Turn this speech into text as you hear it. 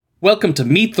Welcome to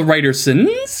Meet the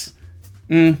Writersons.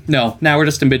 No, now we're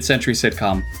just a mid-century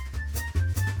sitcom.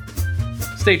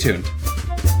 Stay tuned.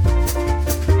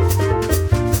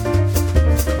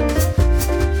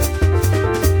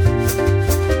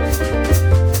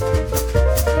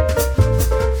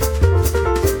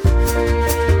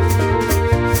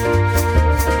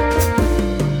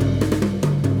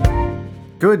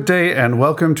 Good day and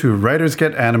welcome to Writers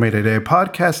Get Animated, a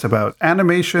podcast about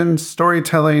animation,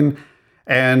 storytelling,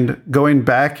 and going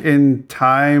back in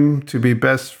time to be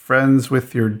best friends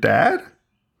with your dad.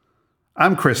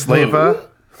 I'm Chris Leva.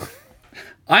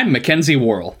 I'm Mackenzie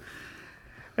Worrell.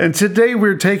 And today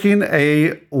we're taking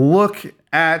a look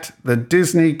at the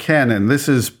Disney canon. This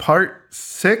is part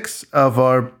 6 of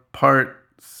our part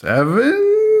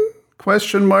 7?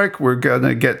 Question mark. We're going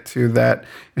to get to that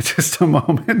in just a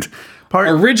moment.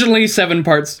 Originally 7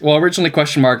 parts. Well, originally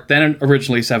question mark, then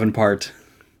originally 7 part.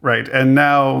 Right. And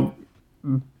now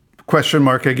question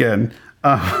mark again.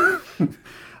 Part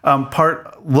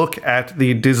look at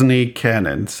the Disney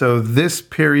canon. So this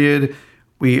period,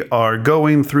 we are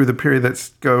going through the period that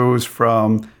goes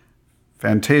from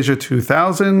Fantasia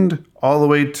 2000 all the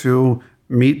way to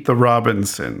Meet the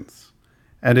Robinsons.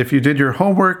 And if you did your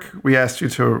homework, we asked you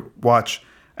to watch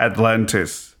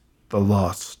Atlantis, The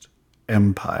Lost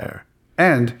Empire,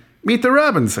 and Meet the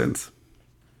Robinsons.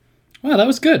 Wow, that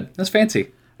was good. That's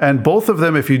fancy. And both of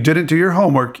them, if you didn't do your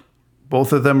homework,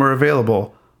 both of them are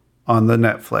available on the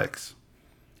Netflix.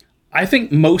 I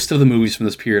think most of the movies from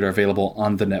this period are available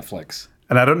on the Netflix.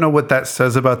 And I don't know what that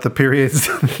says about the periods,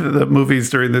 the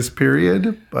movies during this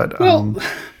period, but... Well,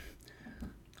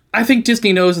 I think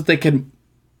Disney knows that they can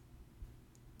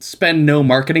spend no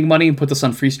marketing money and put this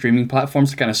on free streaming platforms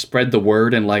to kind of spread the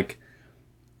word and,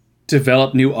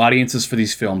 develop new audiences for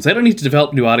these films. They don't need to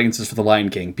develop new audiences for The Lion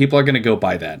King. People are going to go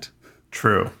buy that.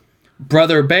 True.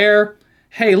 Brother Bear,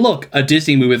 hey, look, a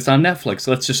Disney movie that's on Netflix.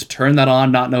 Let's just turn that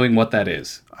on, not knowing what that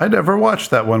is. I never watched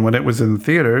that one when it was in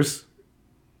theaters.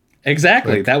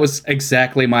 Exactly. That was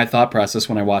exactly my thought process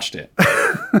when I watched it.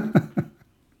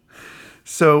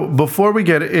 So before we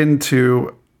get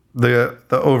into the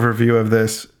overview of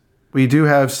this, we do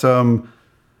have some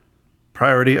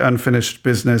priority unfinished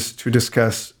business to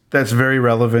discuss that's very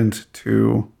relevant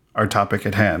to our topic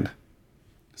at hand.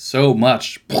 So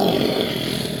much.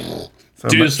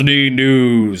 Disney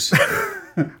news.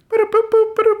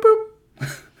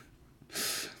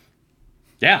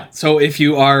 Yeah, so if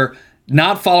you are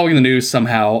not following the news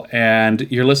somehow and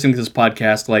you're listening to this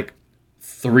podcast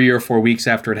 3 or 4 weeks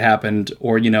after it happened,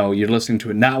 or you're listening to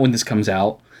it not when this comes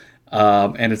out,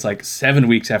 and it's 7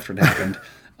 weeks after it happened,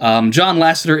 John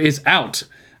Lasseter is out.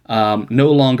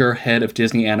 No longer head of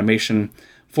Disney Animation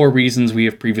for reasons we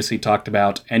have previously talked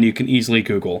about, and you can easily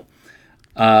Google.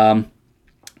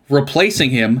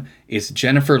 Replacing him is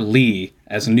Jennifer Lee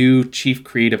as new Chief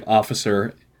Creative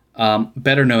Officer,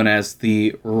 better known as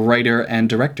the writer and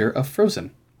director of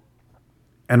Frozen.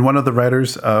 And one of the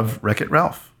writers of Wreck-It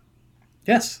Ralph.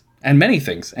 Yes, and many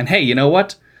things. And hey, you know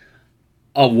what?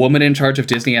 A woman in charge of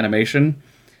Disney Animation,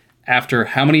 after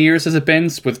how many years has it been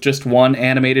with just one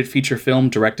animated feature film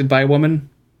directed by a woman?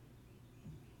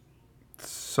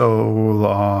 So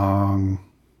long.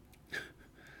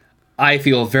 I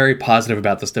feel very positive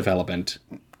about this development.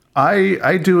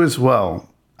 I do as well.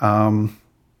 And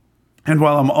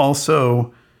while I'm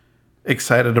also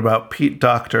excited about Pete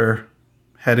Docter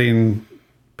heading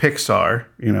Pixar,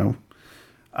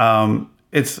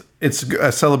 it's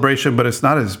a celebration, but it's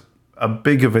not as a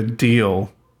big of a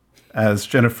deal as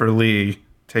Jennifer Lee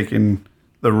taking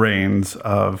the reins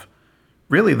of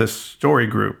really the story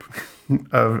group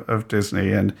of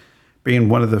Disney and being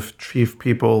one of the chief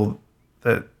people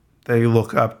that they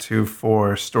look up to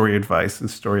for story advice and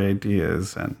story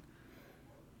ideas and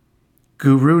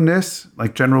guru-ness,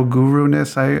 general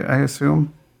guru-ness, I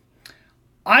assume.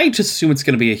 I just assume it's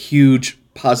going to be a huge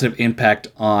positive impact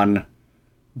on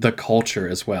the culture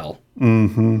as well.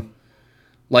 Mm-hmm.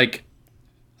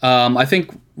 I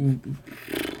think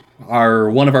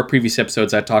one of our previous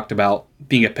episodes, I talked about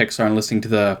being at Pixar and listening to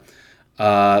the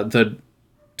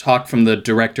talk from the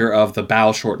director of the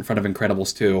Bao short in front of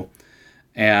Incredibles 2.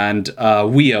 And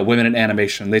WIA, Women in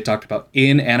Animation, they talked about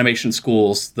in animation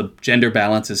schools, the gender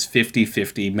balance is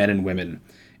 50-50 men and women.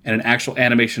 And in actual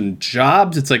animation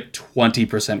jobs, it's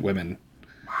 20% women.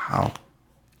 Wow.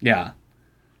 Yeah.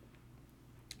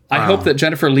 I hope that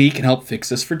Jennifer Lee can help fix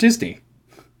this for Disney.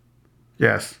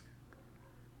 Yes.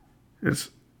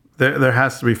 There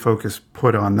has to be focus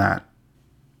put on that.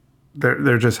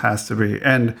 There just has to be.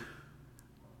 And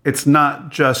it's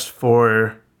not just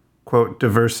for, quote,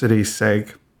 diversity's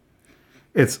sake.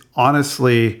 It's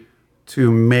honestly to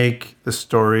make the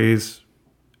stories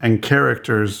and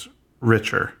characters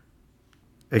richer.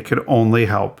 It could only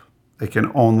help. It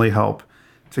can only help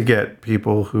to get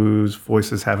people whose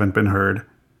voices haven't been heard.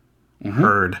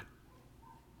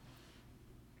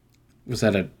 Was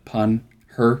that a pun?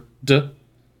 Heard?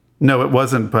 No, it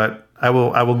wasn't, but I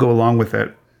will go along with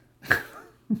it.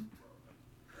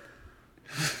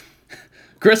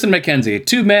 Chris and Mackenzie,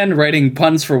 two men writing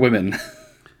puns for women.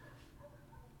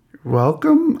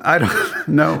 Welcome? I don't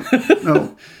know.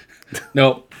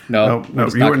 No. No.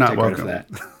 You are not welcome. That.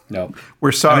 No.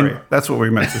 We're sorry. That's what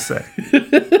we meant to say.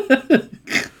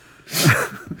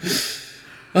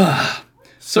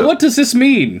 So what does this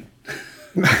mean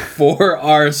for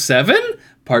our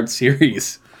 7-part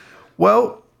series?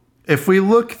 Well, if we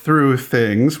look through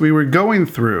things, we were going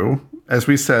through, as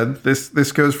we said,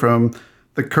 this goes from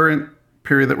the current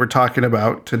period that we're talking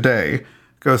about today,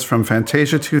 goes from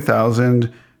Fantasia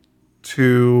 2000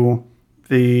 to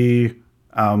the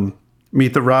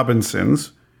Meet the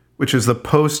Robinsons, which is the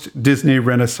post-Disney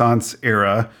Renaissance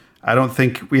era. I don't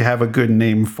think we have a good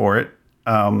name for it.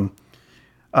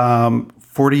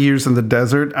 40 Years in the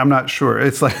Desert, I'm not sure.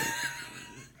 It's like...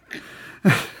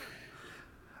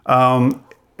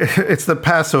 it's the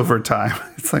Passover time.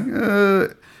 It's like...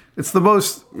 it's the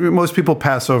most people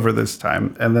pass over this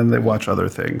time, and then they watch other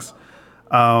things.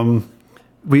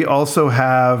 We also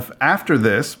have, after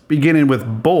this, beginning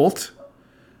with Bolt,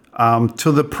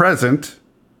 to the present,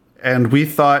 and we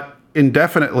thought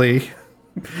indefinitely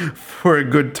for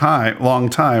a long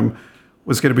time,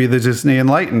 was going to be the Disney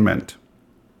Enlightenment.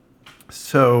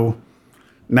 So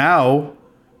now,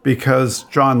 because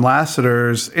John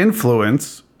Lasseter's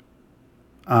influence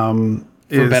for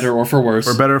better or for worse.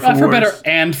 For better or for worse. For better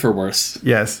and for worse.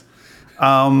 Yes.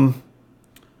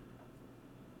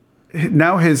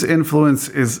 Now his influence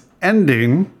is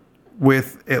ending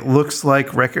with, it looks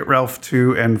like, Wreck-It Ralph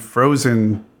 2 and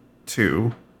Frozen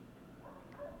 2.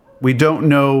 We don't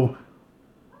know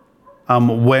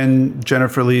when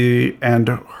Jennifer Lee and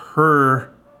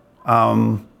her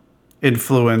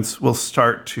influence will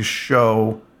start to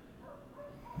show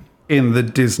in the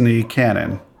Disney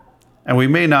canon. And we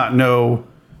may not know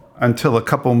until a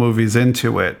couple movies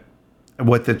into it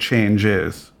what the change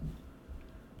is.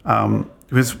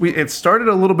 Because it started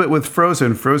a little bit with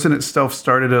Frozen. Frozen itself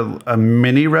started a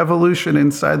mini revolution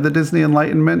inside the Disney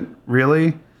Enlightenment,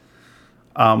 really.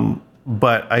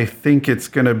 But I think it's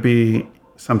going to be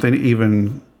something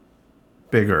even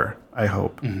bigger, I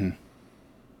hope. Mm-hmm.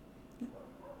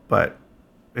 But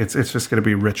it's just going to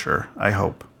be richer, I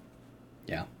hope.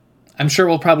 Yeah. I'm sure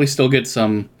we'll probably still get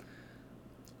some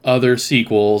other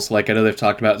sequels. Like I know they've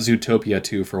talked about Zootopia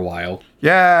 2 for a while.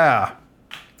 Yeah.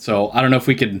 So I don't know if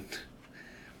we could...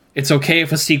 It's okay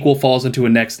if a sequel falls into a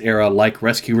next era, like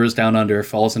Rescuers Down Under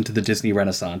falls into the Disney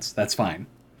Renaissance. That's fine.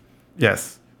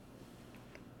 Yes.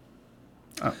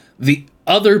 The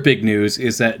other big news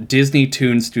is that Disney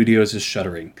Toon Studios is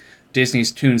shuttering.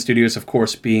 Disney's Toon Studios, of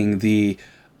course, being the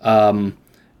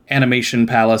animation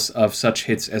palace of such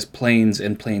hits as Planes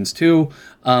and Planes 2,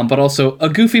 but also A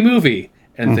Goofy Movie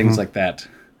and things like that.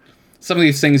 Some of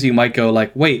these things you might go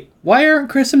like, wait, why aren't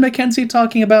Chris and Mackenzie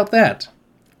talking about that?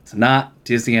 It's not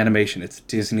Disney Animation. It's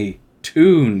Disney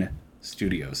Toon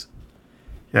Studios.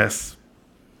 Yes.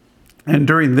 And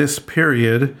during this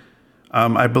period,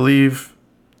 I believe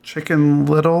Chicken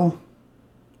Little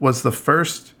was the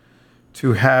first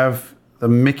to have the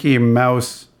Mickey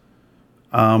Mouse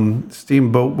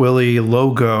Steamboat Willie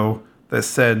logo that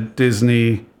said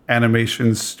Disney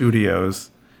Animation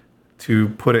Studios, to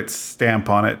put its stamp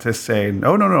on it to say,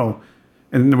 no.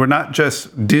 And we're not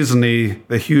just Disney,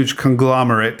 the huge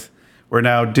conglomerate. We're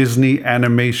now Disney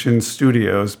Animation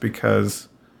Studios, because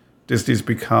Disney's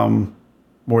become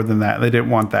more than that. They didn't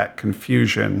want that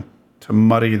confusion to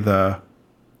muddy the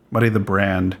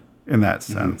brand in that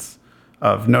sense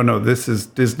of, no, this is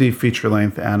Disney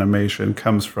feature-length animation,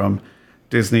 comes from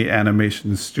Disney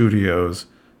Animation Studios,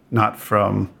 not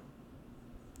from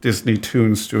Disney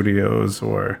Toon Studios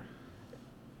or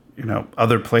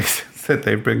other places that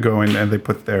they've been going and they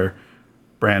put their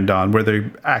brand on, where they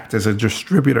act as a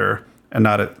distributor and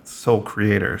not as sole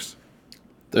creators.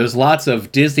 There's lots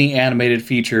of Disney animated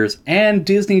features and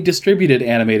Disney distributed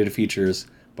animated features,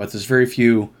 but there's very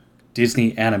few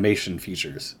Disney animation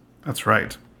features. That's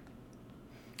right.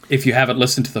 If you haven't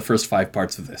listened to the first 5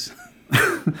 parts of this.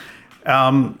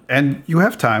 And you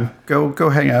have time. Go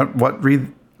hang out.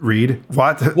 Read.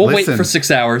 What? We'll wait for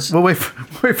 6 hours. We'll wait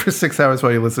for 6 hours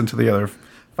while you listen to the other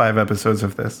 5 episodes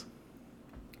of this.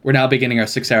 We're now beginning our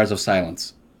 6 hours of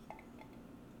silence.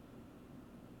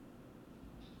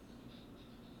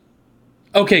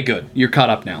 Okay, good. You're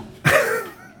caught up now.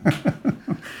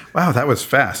 Wow, that was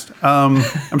fast.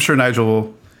 I'm sure Nigel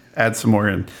will add some more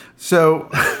in. So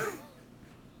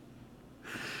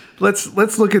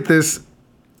let's look at this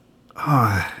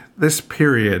this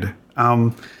period.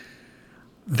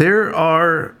 There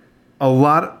are a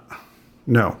lot.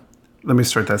 No, let me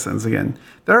start that sentence again.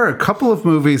 There are a couple of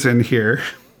movies in here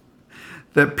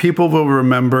that people will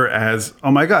remember as,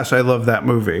 oh my gosh, I love that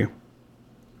movie.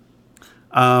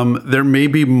 There may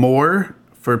be more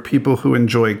for people who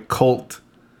enjoy cult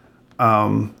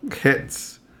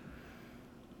hits.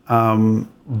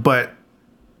 But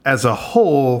as a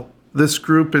whole, this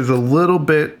group is a little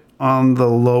bit on the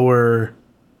lower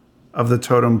of the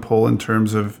totem pole in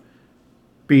terms of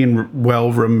being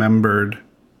well remembered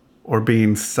or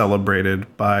being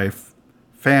celebrated by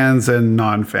fans and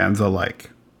non-fans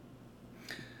alike.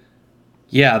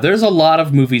 Yeah, there's a lot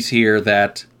of movies here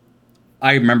that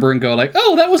I remember and go like,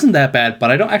 oh, that wasn't that bad, but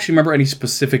I don't actually remember any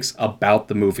specifics about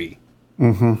the movie.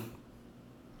 Mm-hmm.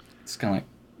 It's kind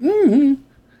of like,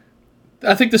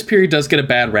 I think this period does get a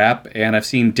bad rap, and I've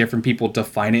seen different people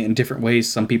define it in different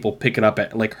ways. Some people pick it up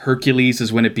at, like, Hercules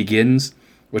is when it begins,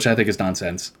 which I think is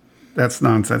nonsense. That's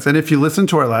nonsense. And if you listen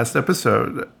to our last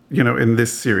episode, in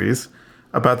this series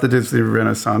about the Disney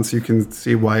Renaissance, you can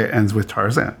see why it ends with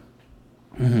Tarzan.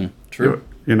 Mm-hmm. True.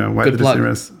 Why Good the plug. Disney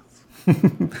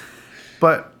Renaissance.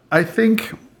 But I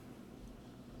think,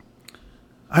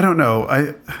 I don't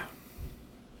know.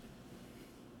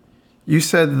 You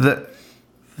said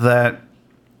that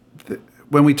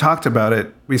when we talked about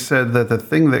it, we said that the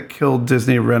thing that killed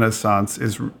Disney Renaissance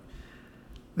is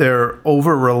their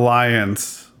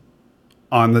over-reliance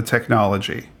on the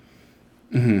technology.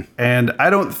 Mm-hmm. And I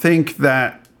don't think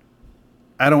that,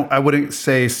 I wouldn't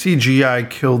say CGI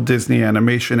killed Disney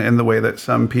animation in the way that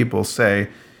some people say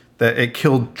that it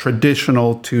killed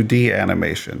traditional 2D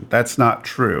animation. That's not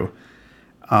true.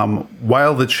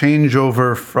 While the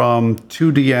changeover from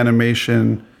 2D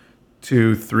animation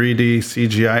to 3D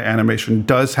CGI animation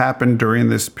does happen during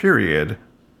this period,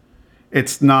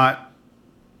 it's not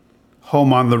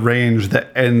Home on the Range that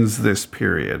ends this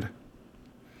period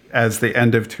as the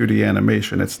end of 2D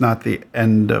animation. It's not the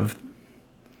end of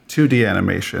 2D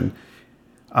animation.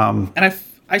 And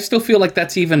I still feel like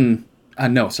that's even...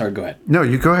 no, sorry, go ahead. No,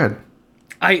 you go ahead.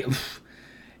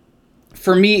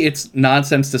 For me, it's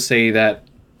nonsense to say that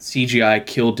CGI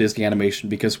killed Disney animation,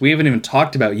 because we haven't even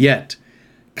talked about yet.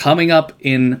 Coming up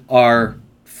in our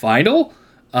final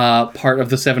part of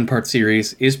the 7-part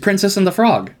series is Princess and the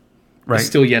Frog. Right. It's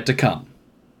still yet to come.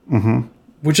 Mm-hmm.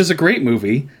 Which is a great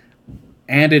movie,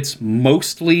 and it's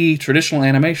mostly traditional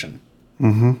animation.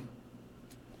 Mm-hmm.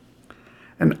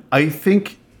 And I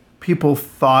think people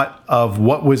thought of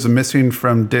what was missing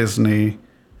from Disney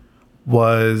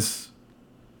was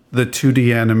the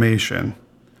 2D animation.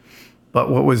 But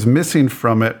what was missing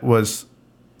from it was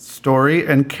story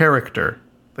and character.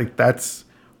 Like that's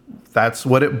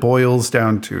what it boils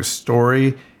down to,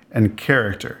 story and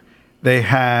character. They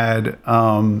had,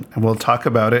 and we'll talk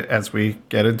about it as we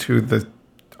get into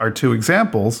our two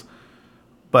examples,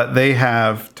 but they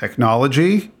have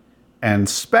technology and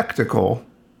spectacle,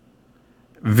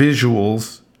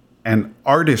 visuals and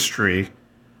artistry,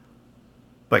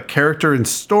 but character and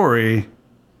story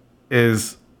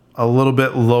is a little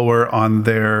bit lower on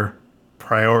their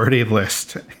priority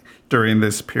list during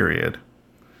this period.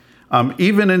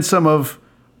 Even in some of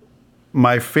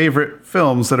my favorite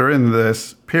films that are in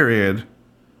this period,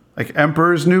 like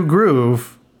Emperor's New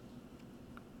Groove,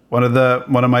 one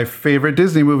of my favorite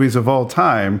Disney movies of all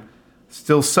time,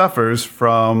 still suffers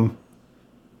from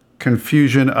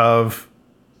confusion of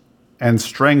and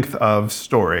strength of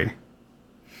story.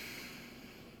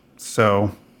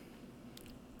 So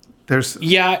there's...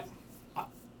 Yeah,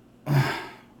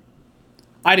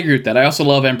 I'd agree with that. I also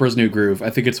love Emperor's New Groove. I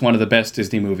think it's one of the best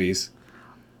Disney movies.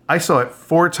 I saw it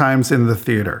 4 times in the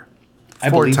theater. I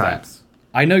believe that.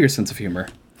 I know your sense of humor.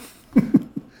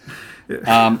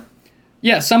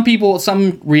 Yeah,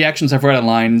 some reactions I've read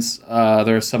online,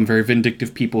 there are some very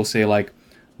vindictive people who say, like,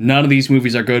 none of these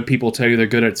movies are good. People tell you they're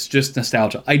good. It's just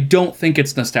nostalgia. I don't think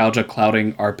it's nostalgia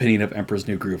clouding our opinion of Emperor's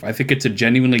New Groove. I think it's a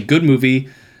genuinely good movie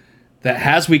that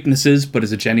has weaknesses, but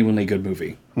is a genuinely good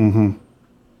movie. Mm-hmm.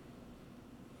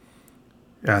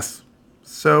 Yes.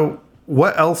 So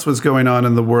what else was going on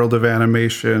in the world of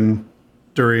animation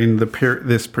during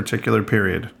this particular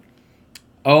period?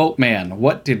 Oh, man,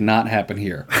 what did not happen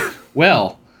here?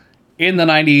 Well, in the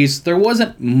 90s, there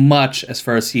wasn't much as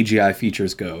far as CGI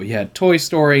features go. You had Toy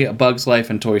Story, A Bug's Life,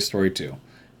 and Toy Story 2.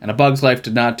 And A Bug's Life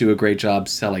did not do a great job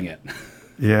selling it.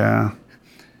 Yeah.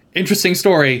 Interesting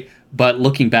story, but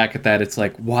looking back at that, it's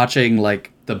like watching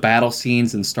like the battle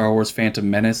scenes in Star Wars Phantom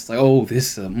Menace. Like, oh,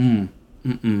 this, no.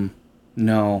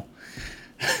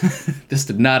 This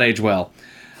did not age well,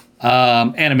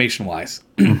 animation-wise.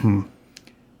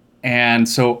 And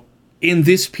so in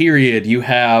this period, you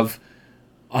have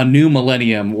a new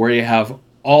millennium where you have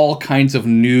all kinds of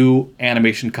new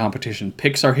animation competition.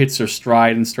 Pixar hits their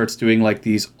stride and starts doing like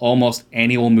these almost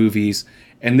annual movies.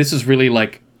 And this is really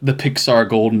like the Pixar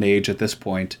golden age at this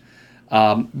point.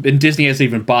 And Disney hasn't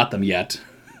even bought them yet.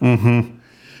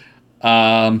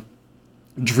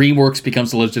 DreamWorks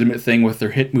becomes a legitimate thing with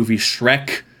their hit movie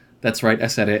Shrek. That's right, I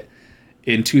said it.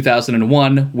 In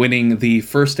 2001, winning the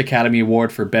first Academy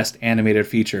Award for Best Animated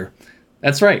Feature.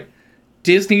 That's right.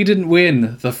 Disney didn't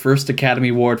win the first Academy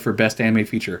Award for Best Animated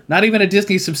Feature. Not even a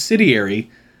Disney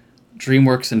subsidiary.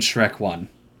 DreamWorks and Shrek won.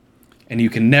 And you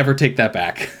can never take that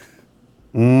back.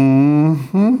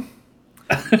 And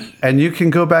you can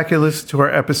go back and listen to our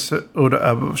episode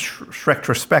of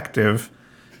Shrektrospective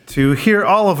to hear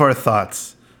all of our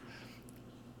thoughts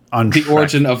on the Shrek.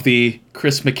 origin of the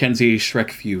Chris McKenzie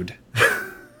Shrek feud.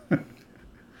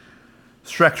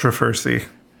 Shrektroversy.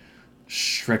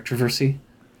 Shrektroversy?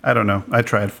 I don't know. I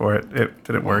tried for it. It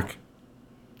didn't work.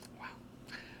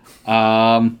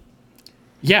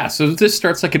 Yeah, so this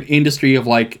starts like an industry of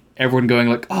like everyone going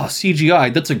like, oh,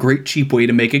 CGI, that's a great cheap way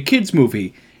to make a kids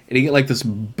movie. And you get like this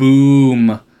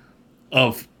boom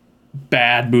of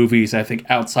bad movies, I think,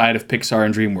 outside of Pixar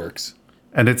and DreamWorks.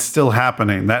 And it's still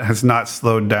happening. That has not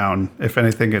slowed down. If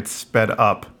anything, it's sped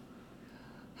up.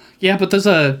 Yeah, but there's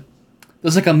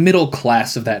like a middle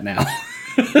class of that now.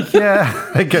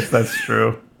 Yeah, I guess that's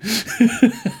true.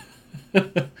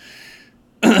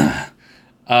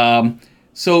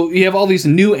 So you have all these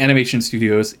new animation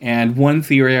studios, and one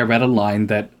theory I read online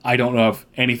that I don't know of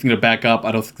anything to back up,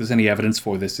 I don't think there's any evidence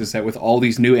for this, is that with all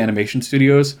these new animation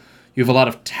studios, you have a lot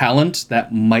of talent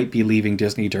that might be leaving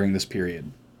Disney during this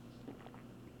period.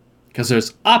 Because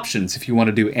there's options if you want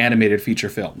to do animated feature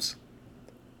films.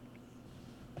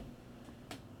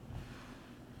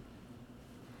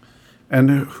 And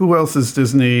who else is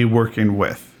Disney working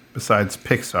with besides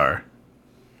Pixar?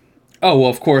 Oh,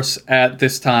 well, of course, at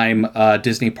this time,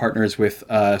 Disney partners with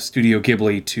Studio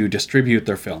Ghibli to distribute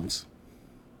their films.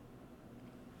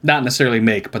 Not necessarily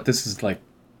make, but this is like,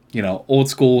 old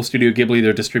school Studio Ghibli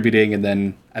they're distributing, and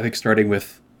then I think starting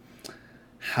with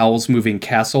Howl's Moving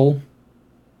Castle.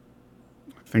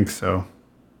 I think so.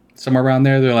 Somewhere around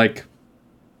there, they're like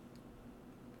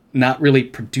not really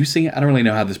producing it. I don't really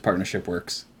know how this partnership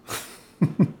works.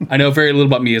 I know very little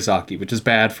about Miyazaki, which is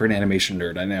bad for an animation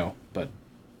nerd, I know, but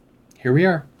here we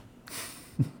are.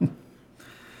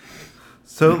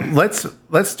 So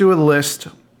let's do a list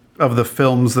of the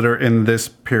films that are in this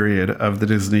period of the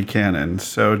Disney canon.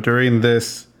 So during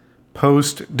this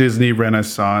post-Disney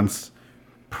Renaissance,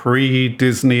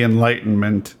 pre-Disney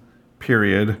Enlightenment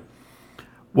period,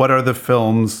 what are the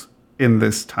films in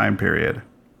this time period?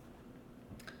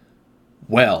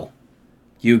 Well,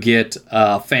 you get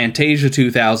Fantasia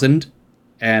 2000,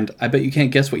 and I bet you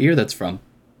can't guess what year that's from.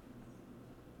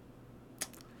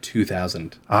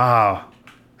 2000. Ah.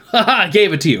 I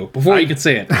gave it to you before you could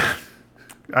say it.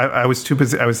 I was too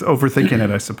busy. I was overthinking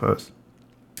it, I suppose.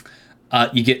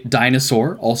 You get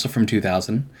Dinosaur, also from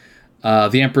 2000.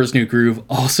 The Emperor's New Groove,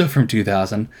 also from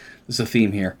 2000. There's a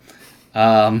theme here.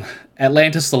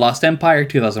 Atlantis, The Lost Empire,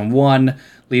 2001.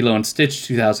 Lilo and Stitch,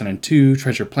 2002.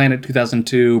 Treasure Planet,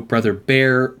 2002. Brother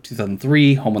Bear,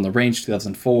 2003. Home on the Range,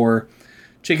 2004.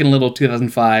 Chicken Little,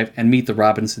 2005. And Meet the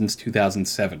Robinsons,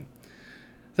 2007.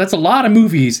 That's a lot of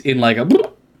movies in like a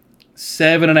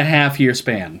 7.5 year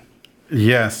span.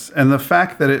 Yes, and the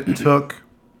fact that it took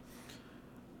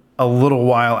a little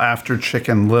while after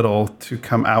Chicken Little to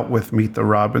come out with Meet the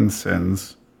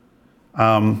Robinsons.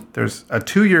 There's a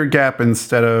 2-year gap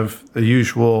instead of the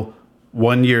usual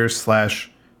 1 year /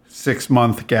 6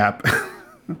 month gap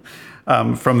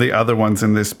from the other ones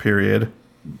in this period.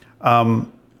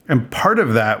 And part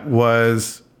of that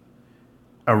was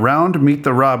around Meet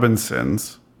the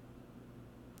Robinsons.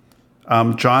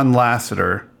 John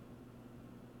Lasseter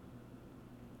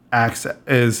acts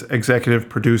as executive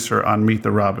producer on Meet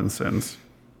the Robinsons.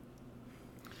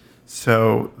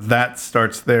 So that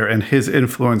starts there, and his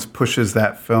influence pushes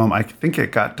that film. I think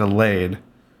it got delayed,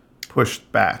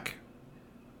 pushed back.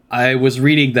 I was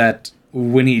reading that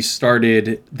when he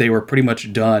started, they were pretty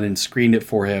much done and screened it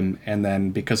for him, and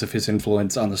then because of his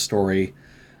influence on the story,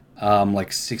 like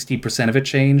 60% of it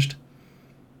changed.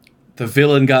 The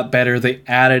villain got better. They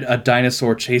added a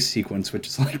dinosaur chase sequence, which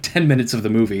is like 10 minutes of the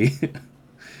movie.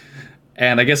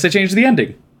 And I guess they changed the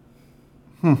ending.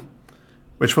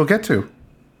 Which we'll get to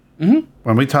when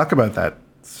we talk about that.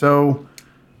 So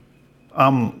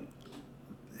Again,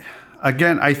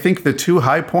 I think the two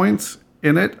high points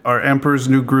in it are Emperor's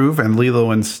New Groove and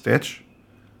Lilo and Stitch.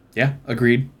 Yeah,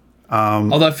 agreed.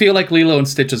 Although I feel like Lilo and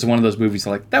Stitch is one of those movies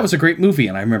like, that was a great movie,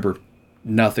 and I remember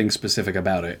nothing specific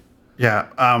about it. Yeah,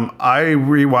 I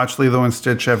rewatch Lilo and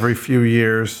Stitch every few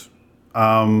years.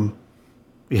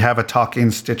 We have a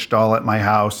talking Stitch doll at my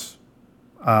house.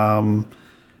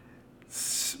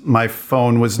 My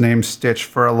phone was named Stitch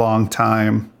for a long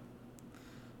time.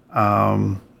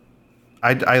 I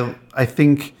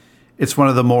think it's one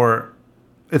of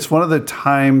the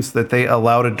times that they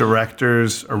allowed a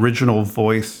director's original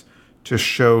voice to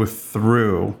show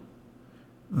through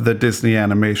the Disney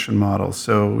animation model.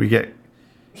 So we get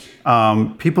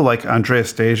people like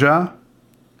Andreas Deja,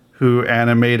 who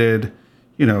animated,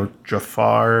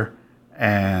 Jafar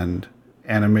and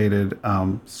animated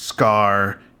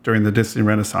Scar during the Disney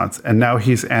Renaissance. And now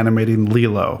he's animating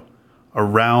Lilo, a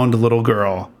round little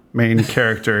girl, main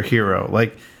character hero.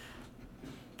 Like,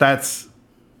 that's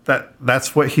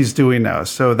what he's doing now.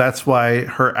 So that's why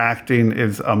her acting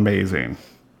is amazing.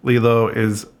 Lilo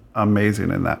is amazing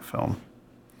in that film.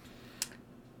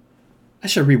 I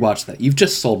should rewatch that. You've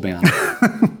just sold me on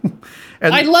it.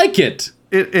 I like it.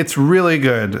 It's really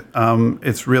good.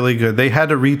 It's really good. They had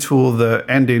to retool the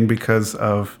ending because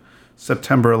of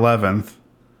September 11th.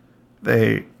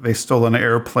 They stole an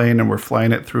airplane and were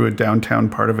flying it through a downtown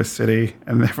part of a city,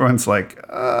 and everyone's like,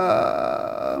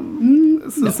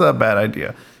 "This is a bad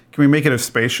idea. Can we make it a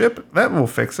spaceship? That will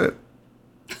fix it."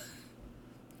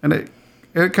 And it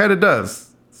kind of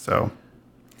does. So,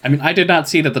 I mean, I did not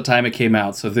see it at the time it came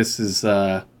out, so this is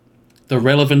the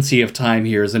relevancy of time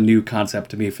here is a new concept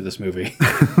to me for this movie.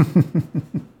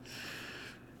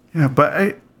 Yeah,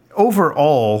 but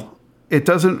overall, it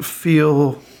doesn't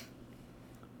feel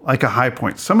like a high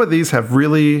point. Some of these have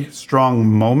really strong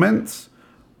moments,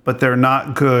 but they're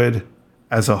not good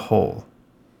as a whole.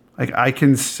 Like, I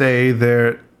can say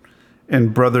that in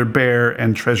Brother Bear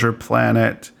and Treasure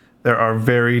Planet, there are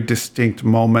very distinct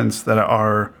moments that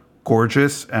are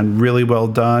gorgeous and really well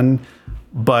done,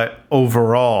 but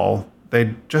overall,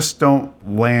 they just don't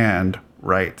land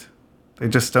right. They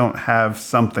just don't have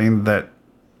something that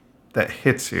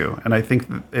hits you. And I think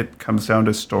that it comes down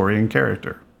to story and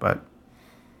character, but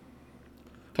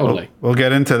totally. We'll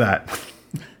get into that.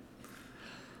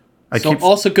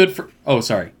 Also good for... Oh,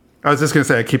 sorry. I was just going to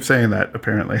say, I keep saying that,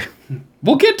 apparently.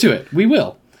 We'll get to it. We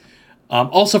will.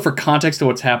 Also, for context of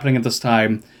what's happening at this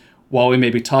time, while we may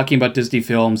be talking about Disney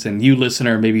films, and you,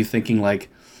 listener, may be thinking like,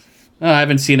 oh, I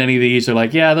haven't seen any of these, or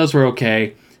like, yeah, those were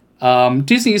okay.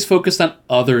 Disney is focused on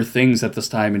other things at this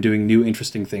time and doing new,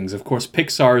 interesting things. Of course,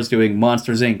 Pixar is doing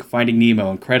Monsters, Inc., Finding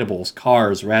Nemo, Incredibles,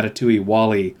 Cars, Ratatouille,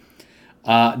 WALL-E.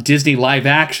 Disney Live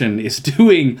Action is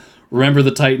doing Remember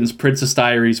the Titans, Princess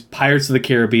Diaries, Pirates of the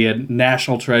Caribbean,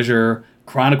 National Treasure,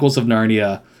 Chronicles of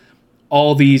Narnia,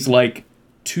 all these like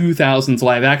 2000s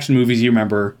live action movies you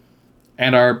remember,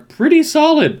 and are pretty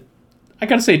solid. I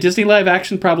gotta say, Disney Live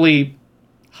Action probably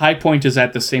high point is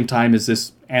at the same time as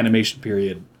this animation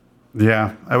period.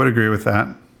 Yeah, I would agree with that.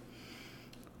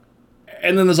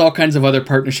 And then there's all kinds of other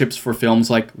partnerships for films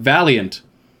like Valiant.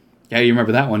 Yeah, you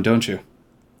remember that one, don't you?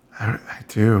 I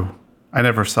do. I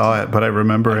never saw it, but I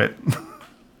remember it.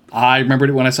 I remembered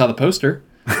it when I saw the poster.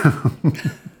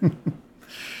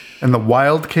 And The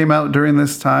Wild came out during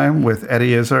this time with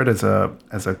Eddie Izzard as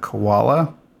a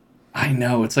koala. I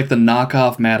know. It's like the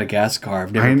knockoff Madagascar.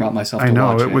 I've never brought myself to watch it.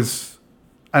 I know. It was...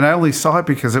 And I only saw it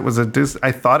because it was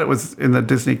I thought it was in the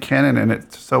Disney canon, and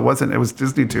it wasn't. It was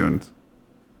Disney Toons.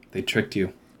 They tricked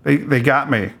you. They got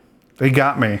me. They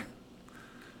got me.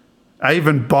 I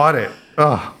even bought it.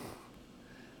 Ugh.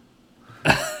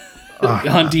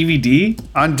 On DVD?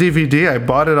 On DVD. I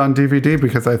bought it on DVD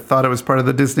because I thought it was part of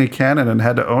the Disney canon and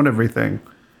had to own everything.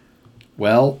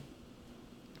 Well,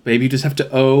 maybe you just have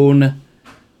to own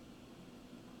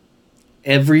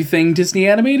everything Disney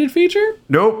animated feature?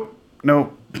 Nope.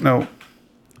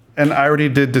 And I already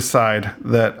did decide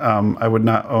that I would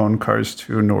not own Cars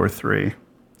 2 nor 3.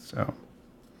 So,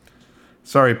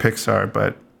 sorry, Pixar,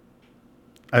 but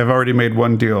I've already made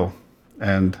one deal,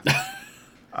 and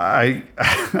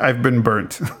I've been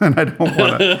burnt, and I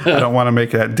don't want to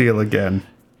make that deal again.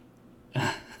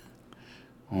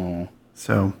 Oh.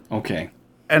 So okay.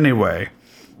 Anyway,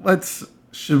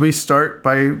 should we start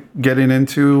by getting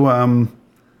into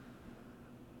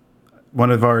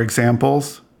one of our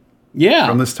examples? Yeah.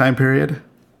 From this time period?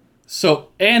 So,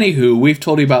 anywho, we've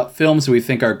told you about films that we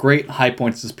think are great high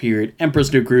points this period.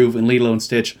 Emperor's New Groove and Lilo and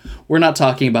Stitch. We're not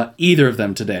talking about either of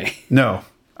them today. No,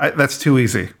 that's too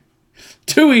easy.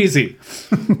 Too easy.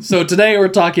 So today we're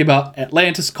talking about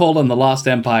Atlantis: The Lost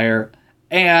Empire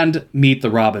and Meet the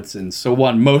Robinsons. So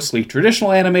one mostly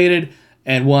traditional animated,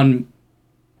 and one,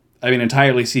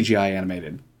 entirely CGI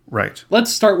animated. Right.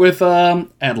 Let's start with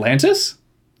Atlantis.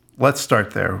 Let's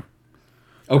start there.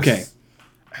 Okay.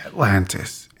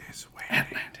 Atlantis is waiting.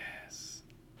 Atlantis.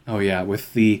 Oh yeah,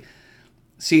 with the...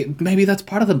 See, maybe that's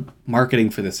part of the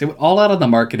marketing for this. They went all out on the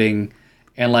marketing,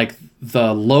 and like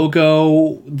the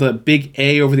logo, the big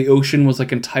A over the ocean was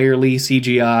like entirely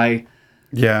CGI.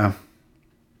 Yeah.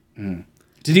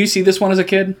 Did you see this one as a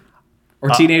kid? Or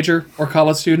teenager? Or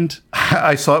college student?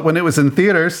 I saw it when it was in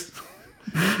theaters.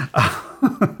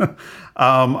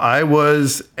 I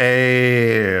was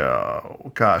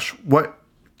what,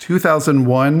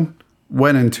 2001?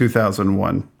 When in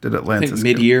 2001 did Atlantis? I think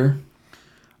mid-year.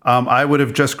 I would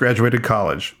have just graduated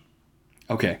college.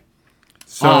 Okay.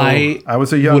 So I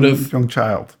was a young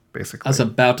child, basically. I was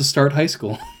about to start high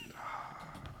school.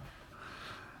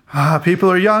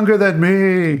 People are younger than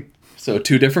me. So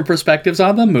 2 different perspectives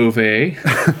on the movie.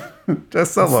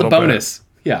 Just a little the bonus.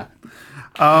 bit. Yeah.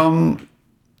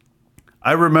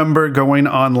 I remember going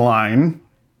online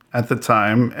at the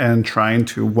time and trying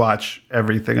to watch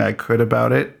everything I could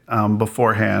about it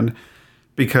beforehand,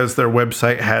 because their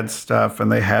website had stuff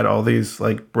and they had all these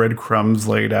like breadcrumbs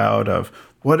laid out of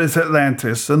what is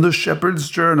Atlantis and the Shepherd's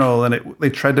Journal. And they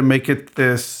tried to make it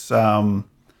this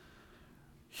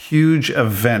huge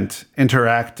event,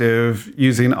 interactive,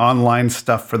 using online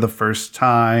stuff for the first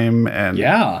time. And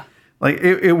yeah. Like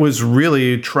it was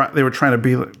really they were trying to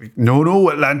be like, no,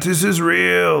 Atlantis is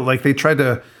real. Like they tried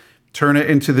to turn it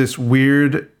into this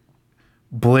weird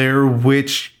Blair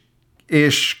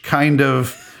Witch-ish kind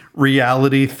of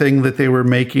reality thing that they were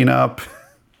making up.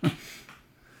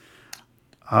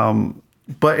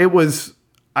 But it was,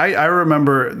 I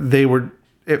remember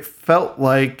it felt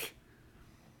like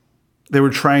they were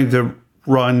trying to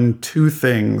run 2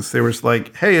 things. There was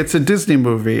like, hey, it's a Disney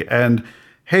movie, and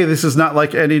hey, this is not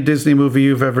like any Disney movie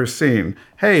you've ever seen.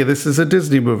 Hey, this is a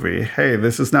Disney movie. Hey,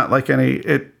 this is not like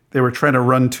they were trying to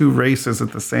run 2 races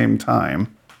at the same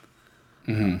time,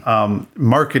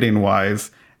 marketing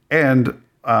wise. And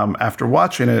after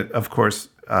watching it, of course,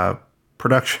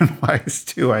 production wise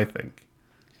too, I think.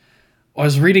 I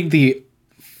was reading the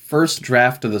first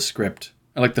draft of the script,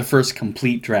 like the first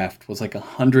complete draft was like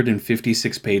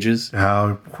 156 pages.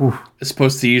 As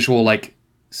opposed to the usual like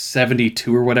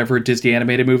 72 or whatever a Disney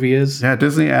animated movie is. Yeah,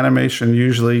 Disney animation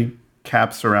usually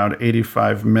caps around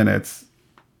 85 minutes.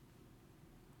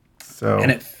 So,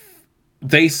 and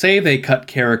they say they cut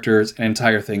characters and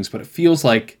entire things, but it feels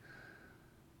like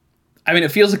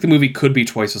the movie could be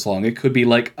twice as long. It could be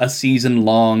like a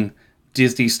season-long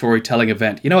Disney storytelling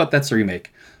event. You know what? That's a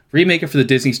remake. Remake it for the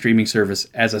Disney streaming service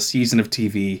as a season of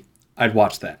TV. I'd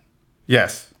watch that.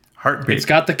 Yes. Heartbeat. It's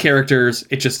got the characters.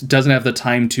 It just doesn't have the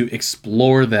time to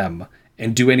explore them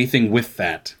and do anything with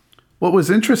that. What was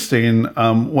interesting,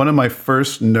 one of my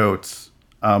first notes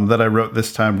that I wrote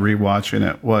this time rewatching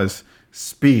it was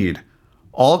speed.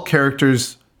 All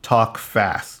characters talk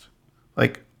fast.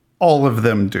 Like, all of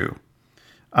them do.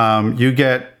 You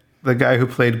get the guy who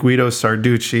played Guido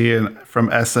Sarducci from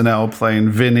SNL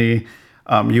playing Vinny.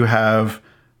 You have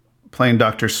playing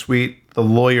Dr. Sweet, the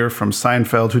lawyer from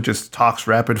Seinfeld, who just talks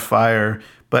rapid fire.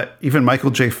 But even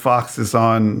Michael J. Fox is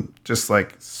on just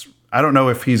like, I don't know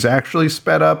if he's actually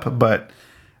sped up, but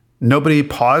nobody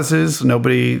pauses.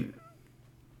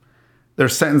 Their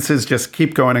sentences just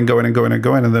keep going and going and going and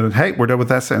going. And then, hey, we're done with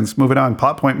that sentence. Moving on.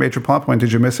 Plot point, major plot point.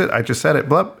 Did you miss it? I just said it.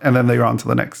 Blup. And then they're on to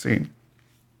the next scene.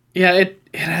 Yeah, it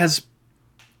has,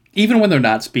 even when they're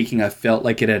not speaking, I felt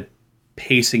like it had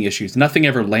pacing issues. Nothing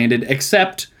ever landed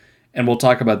except, and we'll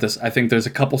talk about this, I think there's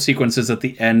a couple sequences at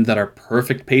the end that are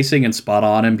perfect pacing and spot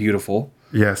on and beautiful.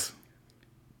 Yes.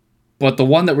 But the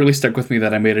one that really stuck with me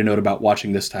that I made a note about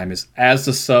watching this time is as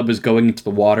the sub is going into the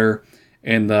water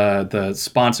and the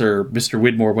sponsor, Mr.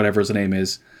 Widmore, whatever his name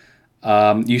is,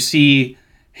 you see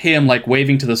him like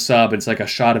waving to the sub. It's like a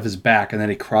shot of his back, and then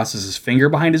he crosses his finger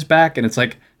behind his back, and it's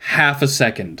like half a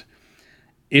second.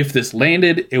 If this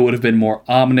landed, it would have been more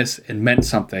ominous and meant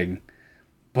something.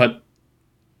 But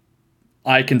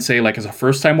I can say, like, as a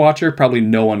first-time watcher, probably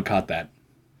no one caught that.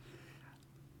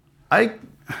 I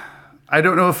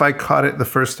don't know if I caught it the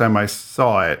first time I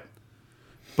saw it,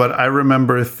 but I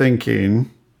remember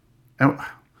thinking, and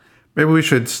maybe we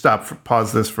should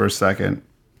pause this for a second.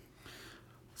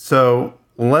 So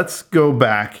let's go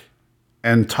back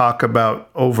and talk about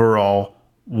overall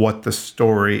what the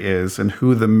story is and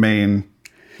who the main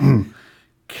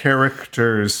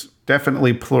characters,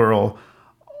 definitely plural,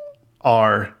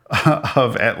 are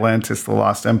of Atlantis, the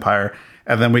Lost Empire.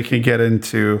 And then we can get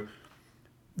into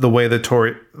the way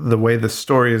the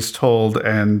story is told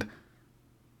and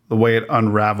the way it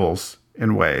unravels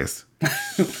in ways.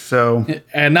 So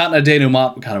And not in a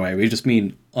denouement kind of way. We just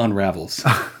mean unravels.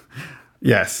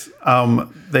 yes,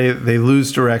 they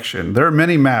lose direction. There are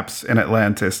many maps in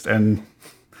Atlantis, and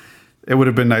it would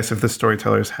have been nice if the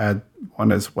storytellers had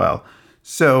one as well.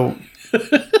 So,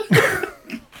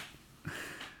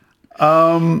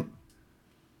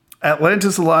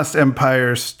 Atlantis: The Lost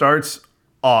Empire starts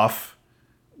off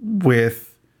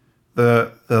with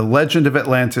the legend of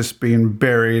Atlantis being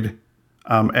buried,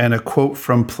 and a quote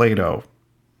from Plato.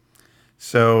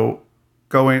 So,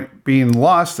 being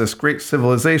lost, this great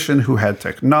civilization who had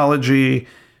technology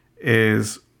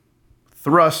is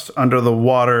thrust under the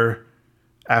water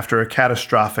after a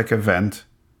catastrophic event.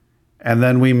 And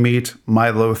then we meet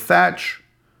Milo Thatch,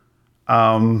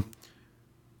 a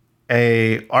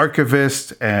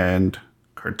archivist and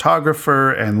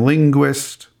cartographer and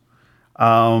linguist,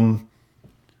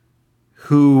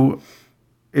 who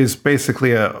is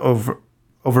basically a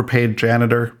overpaid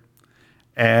janitor,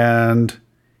 and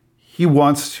he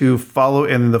wants to follow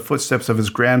in the footsteps of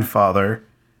his grandfather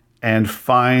and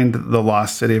find the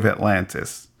lost city of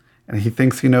Atlantis. And he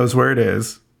thinks he knows where it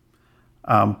is,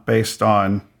 based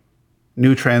on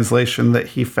new translation that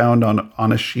he found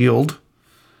on a shield.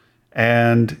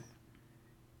 And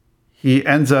he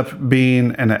ends up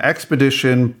being in an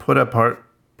expedition put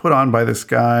on by this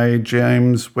guy,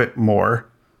 James Whitmore,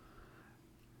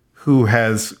 who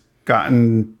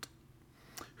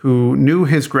knew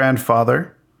his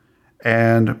grandfather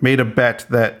and made a bet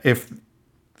that if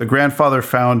the grandfather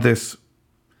found this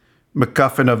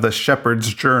MacGuffin of the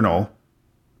Shepherd's Journal,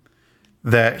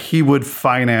 that he would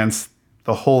finance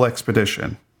the whole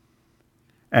expedition.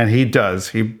 And he does.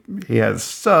 He has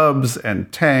subs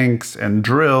and tanks and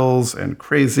drills and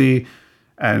crazy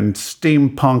and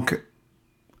steampunk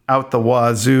out the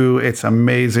wazoo. It's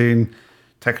amazing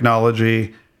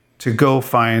technology to go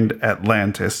find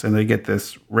Atlantis. And they get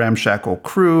this ramshackle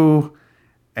crew,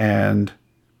 and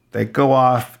they go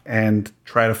off and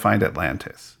try to find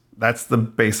Atlantis. That's the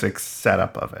basic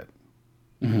setup of it.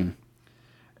 Mm-hmm.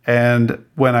 And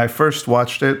when I first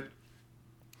watched it,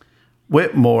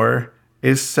 Whitmore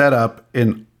is set up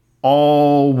in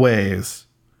all ways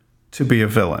to be a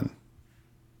villain.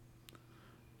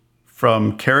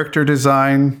 From character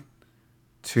design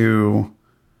to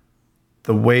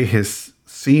the way his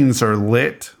scenes are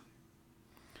lit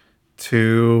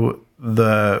to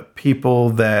the people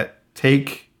that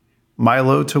take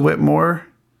Milo to Whitmore.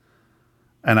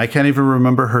 And I can't even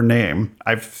remember her name.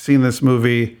 I've seen this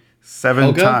movie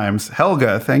 7 times.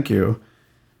 Helga, thank you.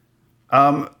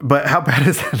 But how bad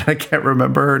is that? I can't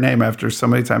remember her name after so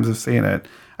many times of seeing it.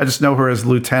 I just know her as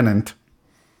Lieutenant,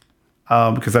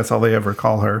 because that's all they ever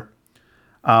call her.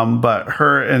 But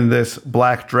her in this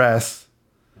black dress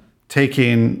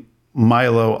taking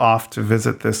Milo off to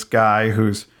visit this guy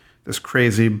who's this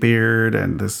crazy beard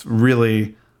and this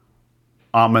really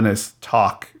ominous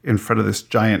talk in front of this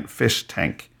giant fish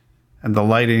tank. And the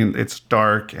lighting, it's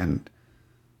dark, and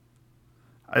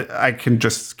I can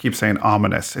just keep saying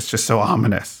ominous. It's just so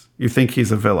ominous. You think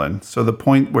he's a villain. So the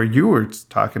point where you were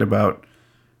talking about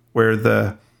where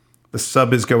the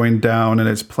sub is going down and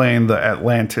it's playing the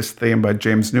Atlantis theme by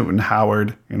James Newton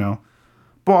Howard, you know,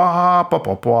 blah, blah,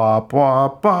 blah, blah, blah,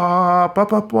 blah, blah,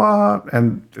 blah, blah,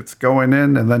 and it's going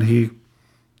in, and then he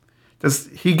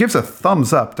gives a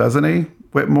thumbs up, doesn't he,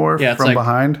 Whitmore, from like,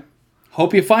 behind?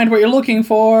 Hope you find what you're looking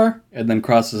for, and then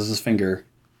crosses his finger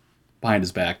behind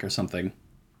his back or something.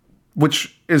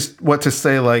 Which is what to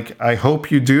say, like, I hope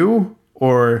you do,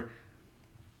 or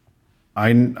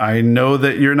I know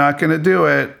that you're not going to do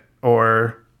it,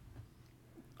 or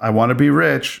I want to be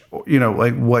rich. You know,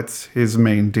 like, what's his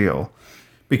main deal?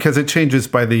 Because it changes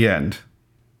by the end.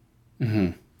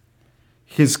 Mm-hmm.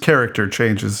 His character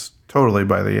changes totally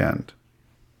by the end.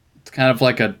 It's kind of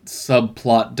like a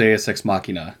subplot Deus Ex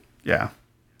Machina. Yeah.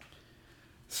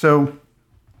 So,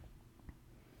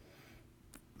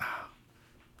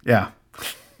 yeah.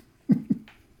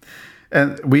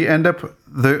 And we end up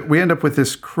with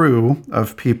this crew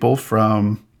of people,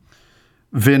 from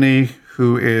Vinny,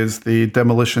 who is the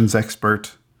demolitions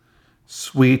expert,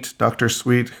 Sweet, Dr.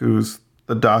 Sweet, who's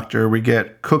the doctor. We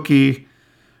get Cookie,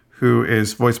 who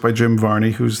is voiced by Jim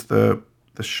Varney, who's the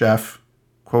chef,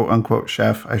 quote unquote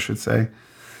chef, I should say.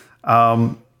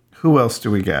 Who else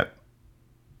do we get?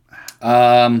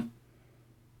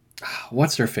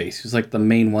 What's her face? Who's like the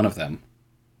main one of them?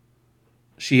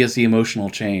 She has the emotional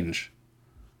change.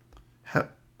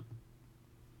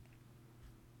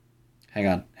 Hang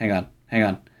on.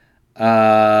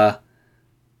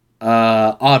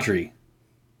 Audrey.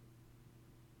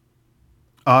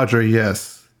 Audrey,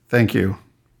 yes. Thank you.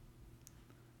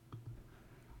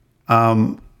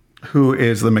 who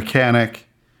is the mechanic.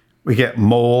 We get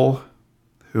Mole,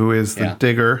 who is the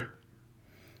digger.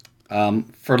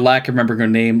 For lack of remembering her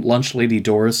name, Lunch Lady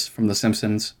Doris from The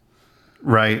Simpsons.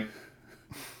 Right.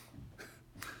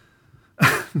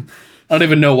 I don't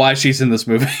even know why she's in this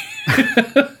movie.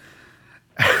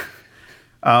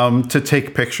 To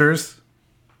take pictures.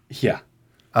 Yeah.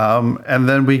 And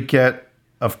then we get,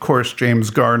 of course, James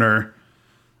Garner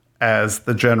as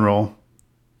the general.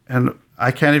 And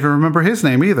I can't even remember his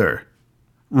name either.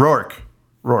 Rourke.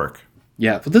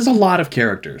 Yeah, but there's a lot of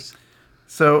characters.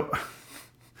 So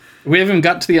we haven't even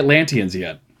got to the Atlanteans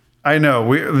yet. I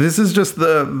know. This is just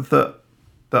the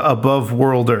above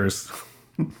worlders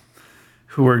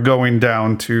who are going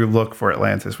down to look for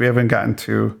Atlantis. We haven't gotten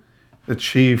to the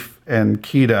chief and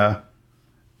Kida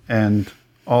and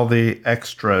all the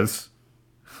extras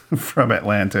from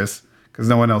Atlantis because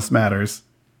no one else matters.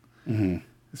 Mm-hmm.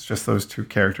 It's just those two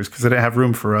characters because they didn't have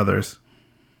room for others.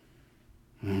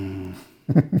 Man.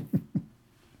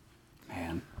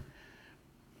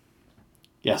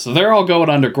 Yeah, so they're all going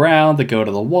underground. They go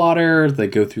to the water. They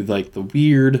go through like the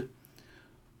weird,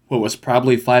 what was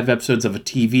probably 5 episodes of a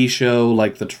TV show,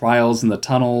 like The Trials in the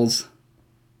Tunnels.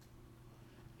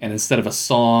 And instead of a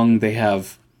song, they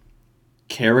have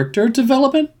character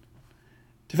development?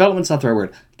 Development's not the right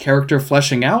word. Character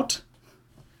fleshing out?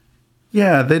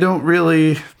 Yeah, they don't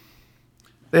really...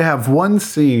 They have one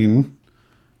scene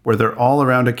where they're all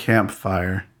around a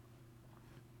campfire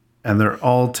and they're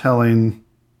all telling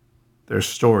their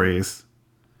stories.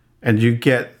 And you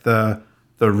get the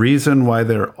reason why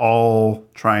they're all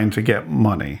trying to get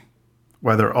money.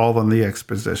 Why they're all on the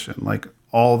exposition. Like,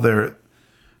 all their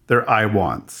I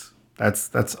wants.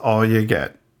 That's all you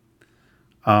get.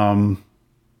 And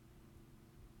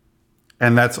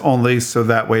that's only so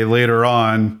that way later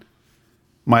on,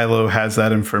 Milo has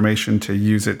that information to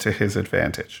use it to his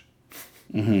advantage.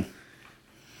 Mm-hmm.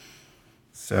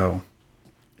 So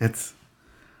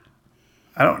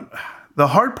the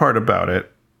hard part about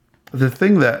it, the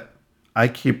thing that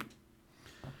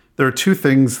there are 2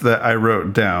 things that I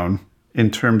wrote down in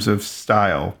terms of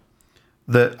style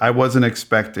that I wasn't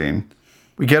expecting.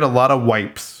 We get a lot of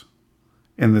wipes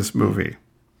in this movie.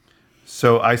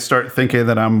 So I start thinking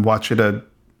that I'm watching a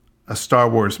Star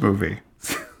Wars movie.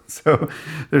 So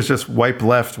there's just wipe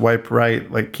left, wipe right,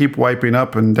 like keep wiping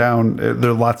up and down.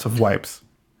 There are lots of wipes.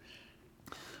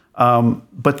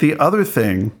 But the other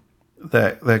thing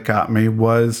that got me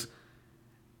was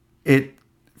it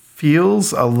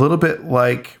feels a little bit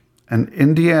like an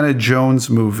Indiana Jones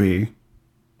movie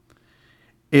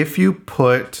if you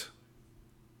put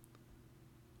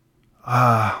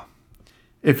a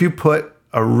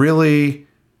really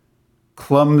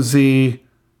clumsy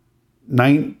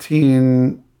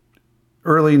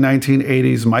early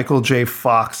 1980s Michael J.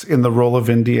 Fox in the role of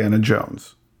Indiana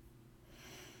Jones.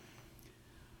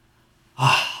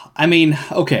 I mean,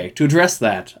 okay, to address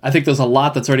that, I think there's a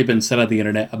lot that's already been said on the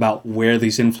internet about where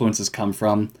these influences come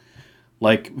from.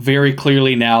 Like, very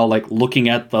clearly now, like, looking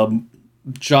at the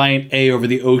giant A over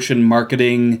the ocean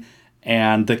marketing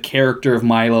and the character of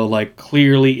Milo, like,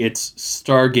 clearly it's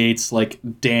Stargate's, like,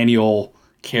 Daniel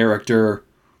character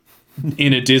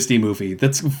in a Disney movie.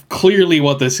 That's clearly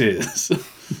what this is.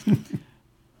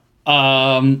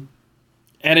 And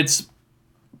it's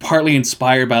partly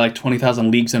inspired by, like, 20,000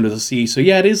 Leagues Under the Sea. So,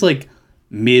 yeah, it is, like,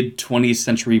 mid-20th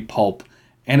century pulp.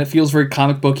 And it feels very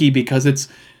comic booky because it's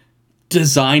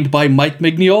designed by Mike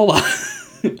Mignola.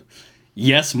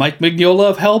 Yes, Mike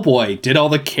Mignola of Hellboy did all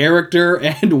the character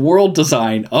and world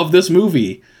design of this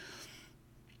movie.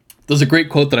 There's a great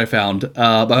quote that I found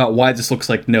about why this looks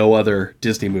like no other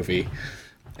Disney movie.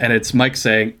 And it's Mike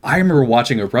saying, "I remember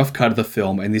watching a rough cut of the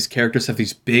film, and these characters have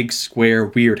these big, square,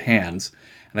 weird hands.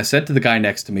 And I said to the guy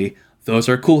next to me, 'Those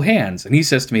are cool hands.' And he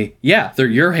says to me, 'Yeah, they're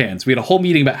your hands.' We had a whole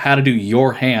meeting about how to do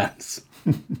your hands."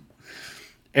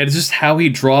 And it's just how he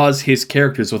draws his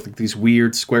characters with, like, these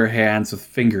weird square hands with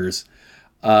fingers,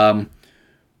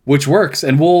 which works.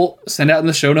 And we'll send out in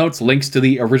the show notes links to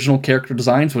the original character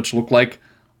designs, which look like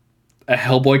a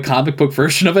Hellboy comic book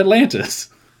version of Atlantis.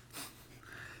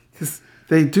 Because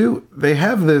they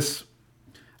have this,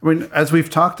 I mean, as we've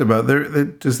talked about,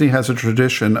 Disney has a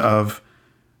tradition of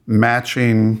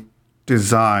matching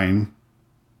design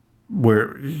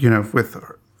where, with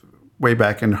way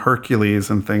back in Hercules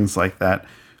and things like that,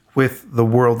 with the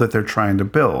world that they're trying to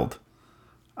build.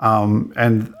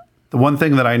 And the one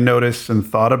thing that I noticed and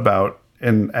thought about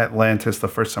in Atlantis the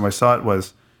first time I saw it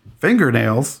was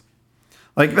fingernails.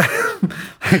 Like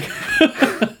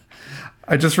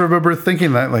I just remember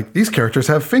thinking that, like, these characters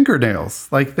have fingernails.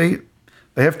 Like, they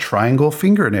have triangle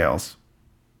fingernails.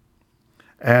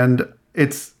 And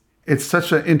it's it's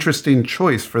such an interesting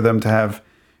choice for them to have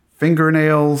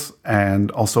fingernails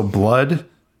and also blood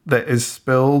that is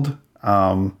spilled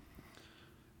in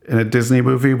a Disney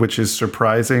movie, which is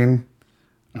surprising.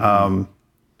 I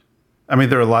mean,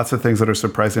 there are lots of things that are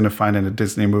surprising to find in a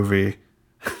Disney movie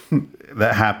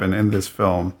that happen in this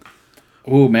film.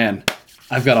 Oh man,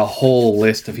 I've got a whole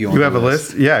list of you. You have a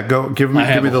list? Yeah, go give me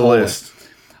the list.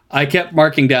 I kept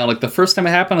marking down, like the first time it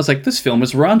happened, I was like, this film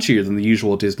is raunchier than the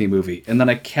usual Disney movie. And then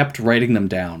I kept writing them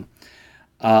down.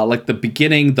 Like the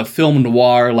beginning, the film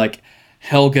noir, like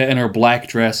Helga in her black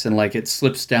dress and like it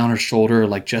slips down her shoulder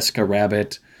like Jessica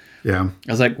Rabbit. Yeah.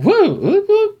 I was like,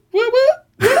 whoa,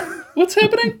 what's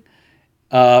happening?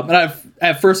 And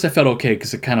at first I felt okay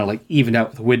because it kind of like evened out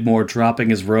with Widmore dropping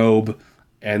his robe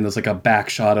and there's like a back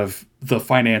shot of the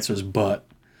financer's butt.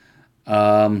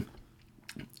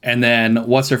 And then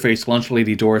what's-her-face, Lunch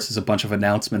Lady Doris, is a bunch of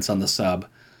announcements on the sub.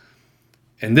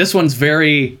 And this one's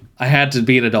I had to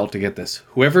be an adult to get this.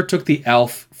 Whoever took the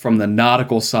Alf from the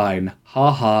nautical sign,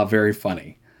 haha, very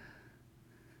funny.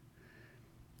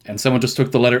 And someone just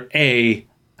took the letter A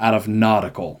out of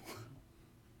nautical.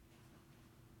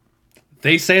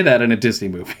 They say that in a Disney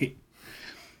movie.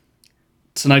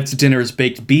 Tonight's dinner is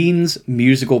baked beans,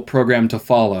 musical program to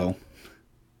follow.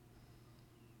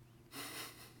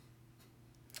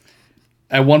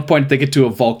 At one point, they get to a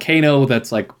volcano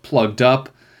that's like plugged up,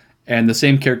 and the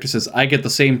same character says, I get the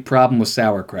same problem with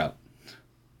sauerkraut.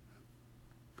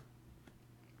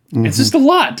 Mm-hmm. It's just a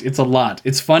lot. It's a lot.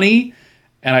 It's funny,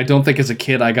 and I don't think as a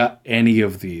kid I got any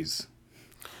of these.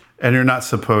 And you're not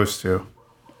supposed to.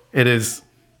 It is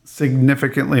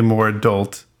significantly more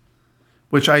adult,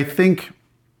 which I think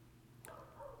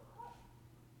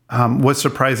was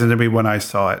surprising to me when I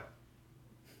saw it.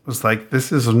 It was like,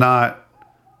 this is not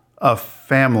a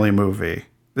family movie.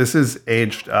 This is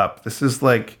aged up. This is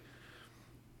like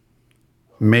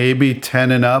maybe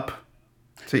 10 and up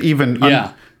to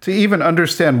even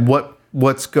understand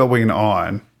what's going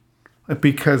on,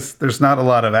 because there's not a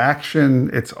lot of action.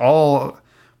 It's all,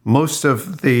 most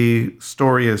of the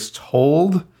story is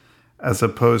told, as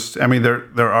opposed to, I mean,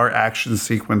 there are action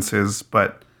sequences,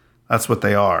 but that's what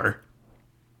they are.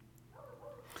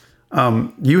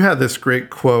 You had this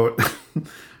great quote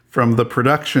from the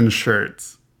production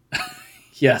shirts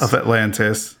yes. of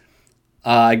Atlantis.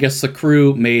 I guess the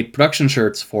crew made production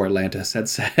shirts for Atlantis that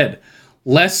said,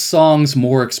 less songs,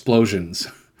 more explosions.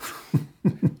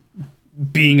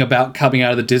 Being about coming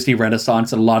out of the Disney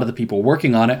Renaissance, and a lot of the people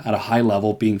working on it at a high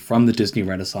level being from the Disney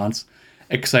Renaissance,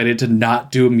 excited to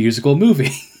not do a musical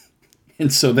movie.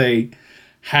 And so they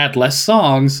had less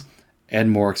songs and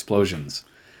more explosions.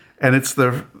 And it's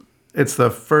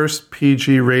the first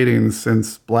PG rating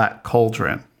since Black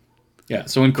Cauldron. Yeah,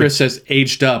 so when Chris says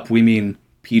aged up, we mean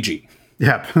PG.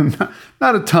 Yeah,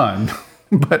 not a ton,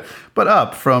 but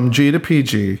up from G to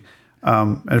PG.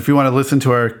 And if you want to listen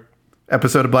to our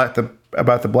episode of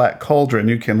about the Black Cauldron,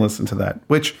 you can listen to that.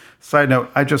 Which, side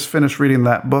note, I just finished reading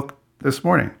that book this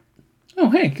morning. Oh,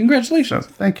 hey, congratulations.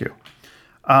 So, thank you.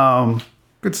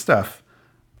 Good stuff.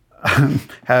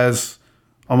 Has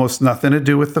almost nothing to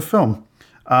do with the film.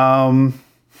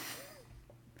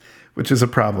 Which is a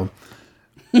problem.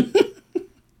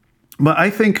 But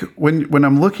I think when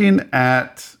I'm looking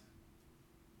at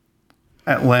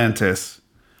Atlantis,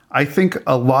 I think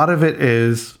a lot of it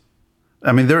is,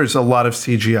 I mean, there is a lot of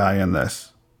CGI in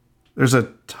this. There's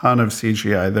a ton of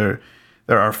CGI.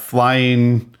 There are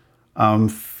flying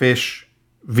fish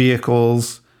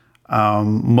vehicles.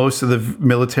 Most of the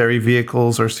military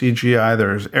vehicles are CGI.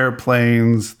 There's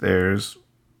airplanes. There's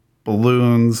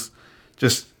balloons.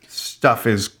 Just stuff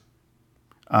is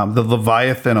the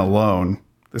Leviathan alone,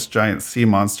 this giant sea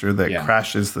monster that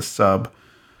crashes the sub.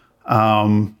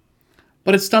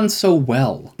 But it's done so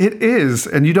well. It is,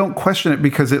 and you don't question it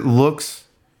because it looks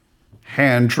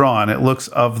hand-drawn. It looks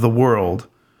of the world.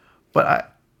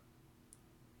 But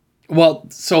Well,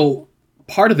 so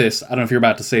part of this, I don't know if you're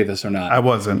about to say this or not. I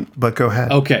wasn't, but go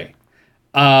ahead. Okay.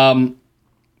 I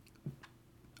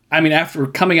mean, after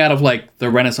coming out of like the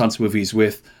Renaissance movies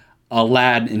with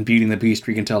Aladdin and Beauty and the Beast,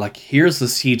 where you can tell like, here's the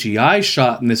CGI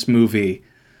shot in this movie,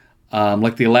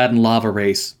 like the Aladdin lava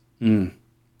race.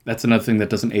 That's another thing that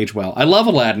doesn't age well. I love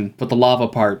Aladdin, but the lava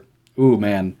part, ooh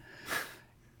man,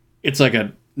 it's like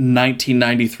a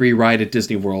 1993 ride at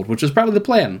Disney World, which is probably the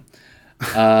plan.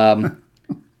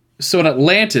 So in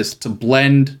Atlantis, to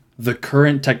blend the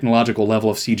current technological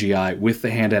level of CGI with the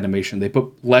hand animation, they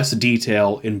put less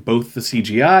detail in both the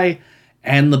CGI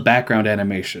and the background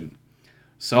animation.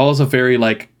 So it's a very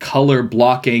like color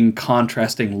blocking,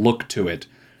 contrasting look to it.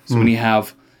 So when you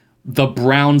have the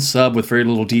brown sub with very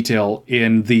little detail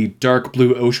in the dark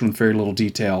blue ocean with very little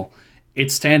detail,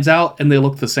 it stands out and they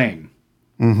look the same.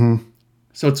 Mm-hmm.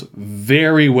 So it's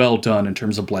very well done in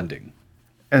terms of blending.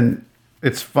 And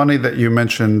it's funny that you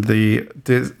mentioned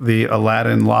the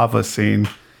Aladdin lava scene,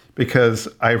 because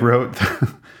I wrote,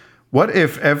 what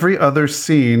if every other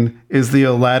scene is the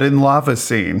Aladdin lava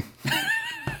scene?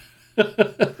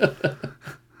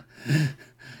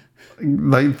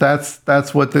 Like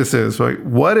that's what this is. Like,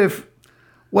 what if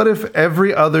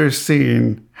every other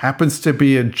scene happens to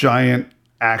be a giant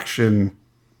action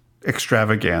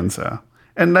extravaganza?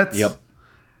 And that's, Yep.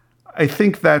 I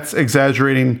think that's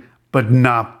exaggerating, but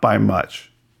not by much.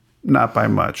 Not by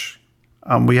much.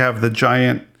 We have the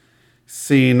giant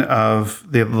scene of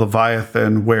the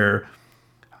Leviathan where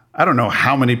I don't know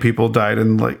how many people died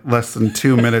in like less than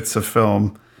 2 minutes of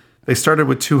film. They started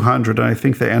with 200, and I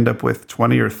think they end up with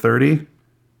 20 or 30.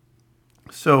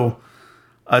 So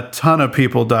a ton of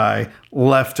people die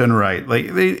left and right. Like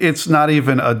it's not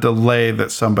even a delay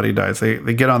that somebody dies.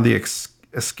 They get on the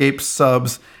escape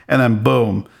subs, and then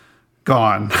boom,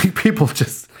 gone. Like people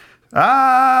just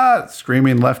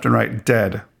screaming left and right,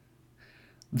 dead.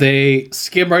 They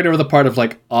skim right over the part of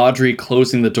like Audrey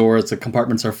closing the door as the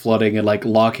compartments are flooding and like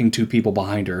locking two people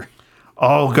behind her.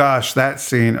 Oh gosh, that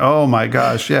scene. Oh my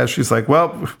gosh. Yeah, she's like,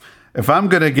 well, if I'm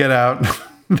going to get out,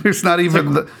 there's not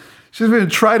even she's going to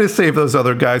try to save those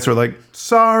other guys who are like,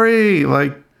 sorry,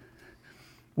 like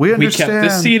we understand. We kept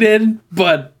this scene in,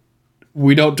 but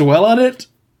we don't dwell on it.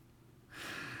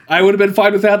 I would have been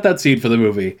fine without that scene for the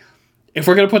movie. If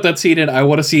we're going to put that scene in, I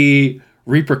want to see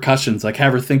repercussions, like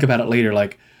have her think about it later,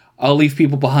 like I'll leave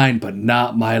people behind, but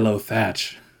not Milo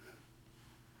Thatch.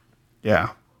 Yeah.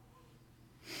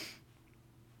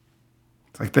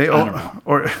 It's like they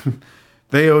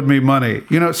owed me money.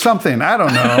 You know, something. I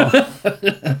don't know.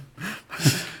 That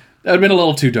would have been a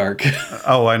little too dark.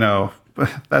 Oh, I know.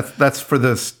 That's for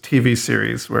this TV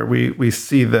series where we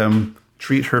see them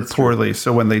treat her poorly,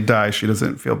 so when they die, she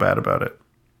doesn't feel bad about it.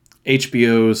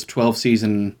 HBO's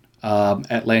 12-season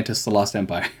Atlantis: The Lost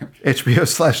Empire.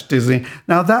 HBO/Disney.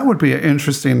 Now that would be an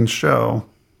interesting show.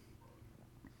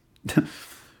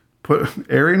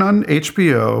 Airing on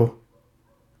HBO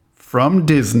from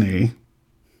Disney,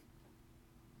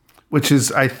 which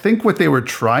is, I think, what they were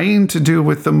trying to do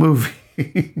with the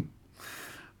movie.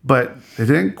 But they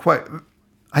didn't quite.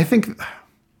 I think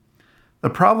the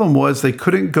problem was they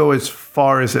couldn't go as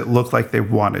far as it looked like they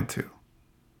wanted to.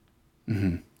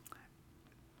 Mm-hmm.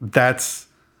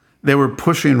 They were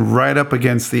pushing right up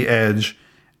against the edge,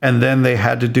 and then they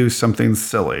had to do something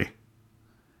silly.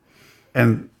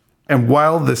 And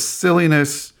while the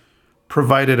silliness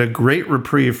provided a great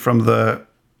reprieve from the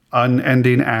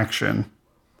unending action,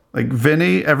 like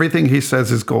Vinny, everything he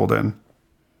says is golden.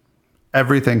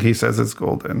 Everything he says is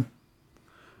golden.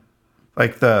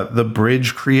 Like the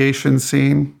bridge creation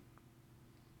scene.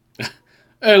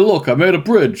 Hey, look, I made a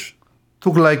bridge.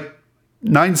 Took like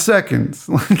 9 seconds.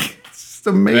 Like, it's just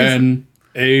amazing.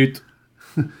 10, 8.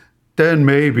 10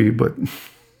 maybe, but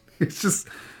it's just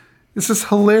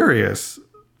hilarious.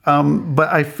 But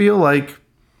I feel like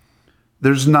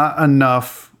there's not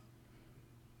enough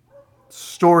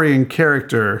story and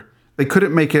character. They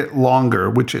couldn't make it longer,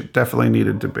 which it definitely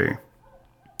needed to be.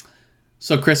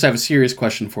 So, Chris, I have a serious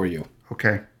question for you.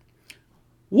 Okay.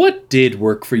 What did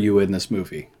work for you in this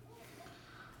movie?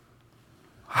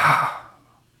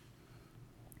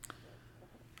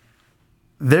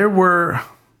 There were...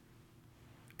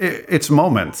 It's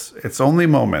moments. It's only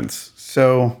moments.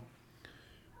 So,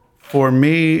 for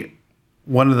me,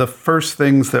 one of the first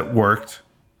things that worked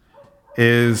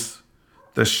is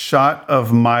the shot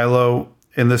of Milo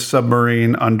in the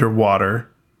submarine underwater,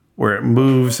 where it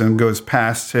moves and goes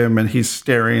past him, and he's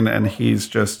staring, and he's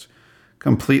just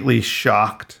completely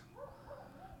shocked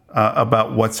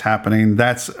about what's happening.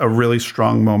 That's a really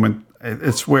strong moment.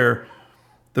 It's where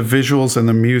the visuals and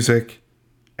the music,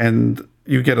 and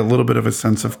you get a little bit of a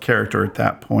sense of character at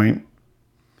that point.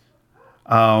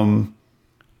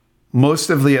 Most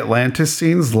of the Atlantis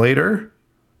scenes later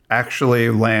actually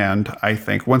land, I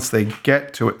think, once they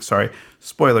get to it. Sorry,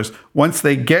 spoilers. Once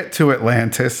they get to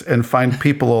Atlantis and find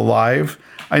people alive,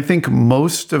 I think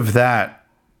most of that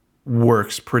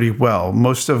works pretty well.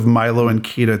 Most of Milo and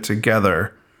Kida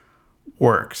together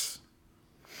works.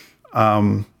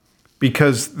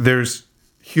 Because there's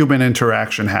human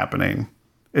interaction happening.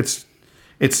 It's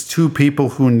two people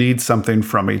who need something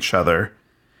from each other.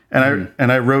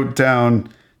 And I wrote down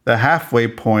the halfway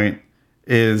point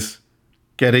is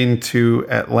getting to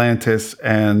Atlantis,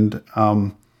 and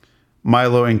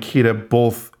Milo and Kida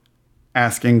both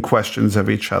asking questions of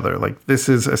each other. Like, this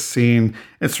is a scene,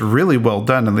 it's really well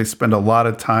done, and they spend a lot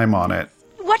of time on it.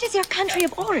 What is your country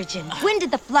of origin? When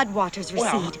did the floodwaters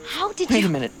recede? How did Wait you... a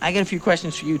minute. I got a few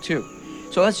questions for you, too.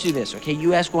 So let's do this, okay?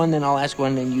 You ask one, then I'll ask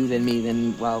one, then you, then me,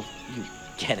 then, well, you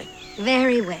get it.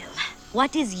 Very well.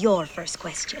 What is your first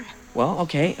question? Well,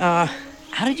 okay,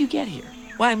 how did you get here?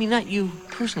 Well, I mean, not you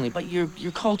personally, but your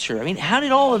culture. I mean, how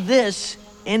did all of this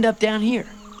end up down here?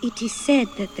 It is said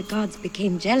that the gods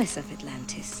became jealous of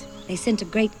Atlantis. They sent a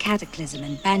great cataclysm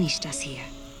and banished us here.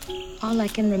 All I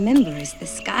can remember is the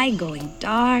sky going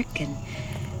dark and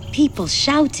people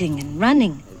shouting and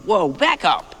running. Whoa, back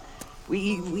up.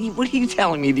 What are you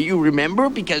telling me? Do you remember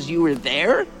because you were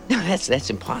there? No, that's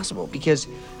impossible because,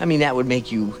 I mean, that would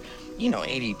make you,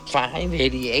 85,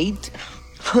 88,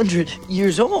 100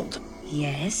 years old.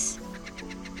 Yes?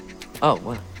 Oh,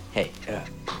 well, hey,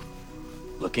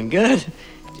 looking good.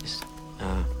 Just,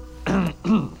 you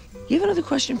have another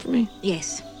question for me?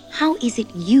 Yes. How is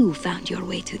it you found your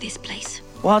way to this place?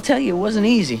 Well, I'll tell you, it wasn't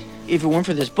easy. If it weren't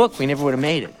for this book, we never would have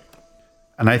made it.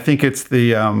 And I think it's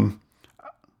the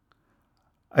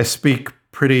I speak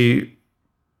pretty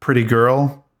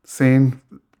girl scene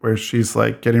where she's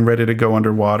like getting ready to go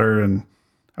underwater, and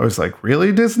I was like,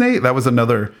 really, Disney? That was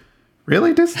another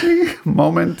really Disney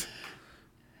moment.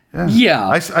 Yeah.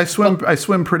 I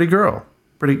swim pretty girl.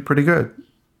 Pretty good.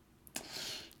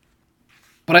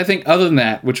 But I think other than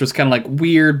that, which was kind of like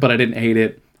weird, but I didn't hate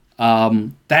it,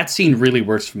 that scene really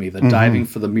works for me. The diving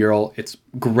for the mural, it's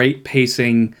great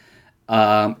pacing.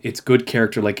 It's good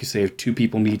character, like you say, if two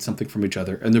people need something from each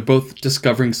other, and they're both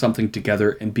discovering something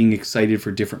together and being excited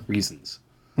for different reasons.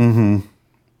 Mm-hmm.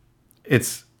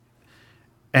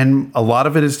 And a lot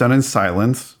of it is done in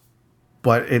silence,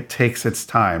 but it takes its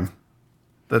time.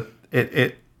 That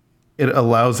it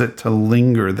allows it to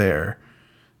linger there.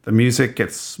 The music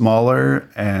gets smaller,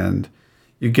 and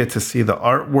you get to see the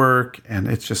artwork, and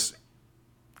it's just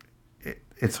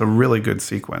it's a really good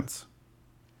sequence.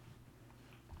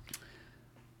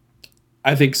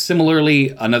 I think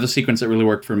similarly, another sequence that really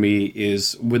worked for me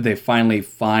is when they finally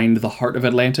find the heart of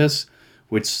Atlantis,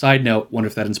 which, side note, wonder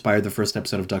if that inspired the first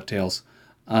episode of DuckTales.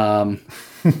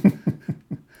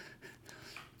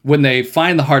 When they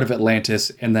find the heart of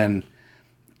Atlantis, and then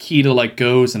Kida like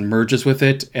goes and merges with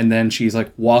it, and then she's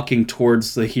like walking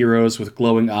towards the heroes with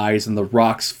glowing eyes, and the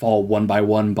rocks fall one by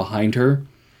one behind her.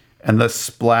 And the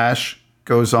splash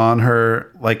goes on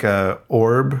her like a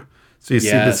orb. So you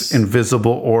see this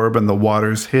invisible orb, and the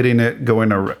water's hitting it,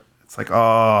 going around. It's like,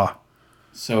 oh.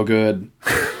 So good.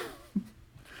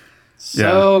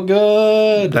 So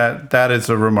good. That is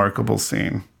a remarkable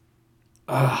scene.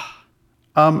 And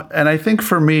I think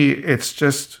for me, it's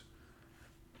just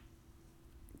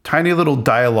tiny little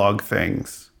dialogue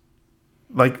things.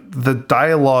 Like, the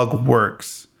dialogue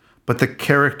works, but the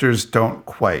characters don't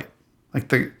quite.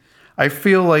 I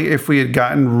feel like if we had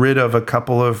gotten rid of a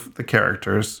couple of the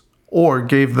characters, or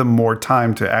gave them more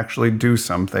time to actually do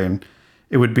something,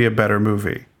 it would be a better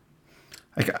movie.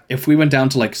 If we went down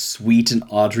to like Sweet and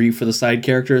Audrey for the side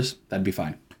characters, that'd be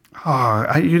fine.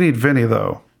 You need Vinny,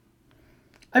 though.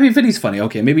 I mean, Vinny's funny.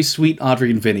 Okay, maybe Sweet,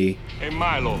 Audrey, and Vinny. Hey,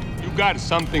 Milo, you got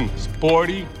something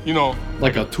sporty?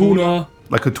 Like a tuna?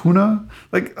 Like a tuna?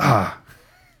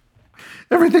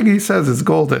 Everything he says is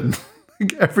golden.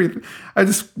 I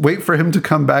just wait for him to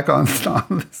come back on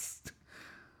this.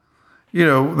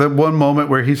 That one moment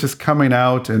where he's just coming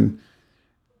out and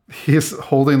he's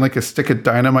holding like a stick of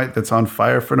dynamite that's on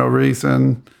fire for no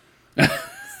reason.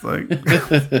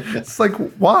 It's like,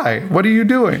 why? What are you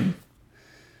doing?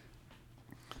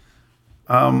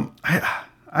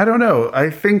 I don't know. I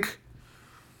think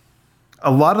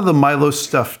a lot of the Milo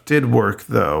stuff did work,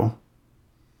 though.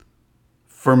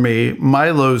 For me,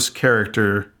 Milo's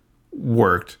character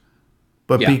worked.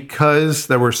 But because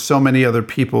there were so many other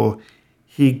people,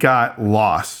 he got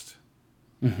lost.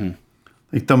 Mm-hmm.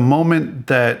 Like, the moment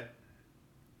that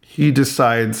he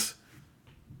decides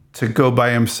to go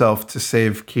by himself to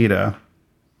save Kida,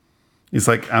 he's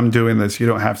like, I'm doing this. You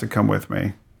don't have to come with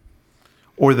me.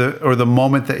 Or the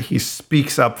moment that he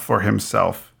speaks up for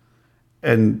himself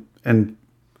and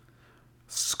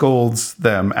scolds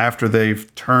them after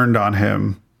they've turned on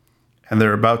him and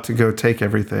they're about to go take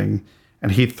everything,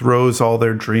 and he throws all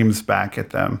their dreams back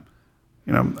at them.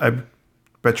 I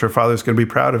bet your father's going to be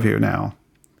proud of you now.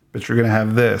 But you're going to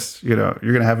have this. You're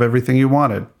going to have everything you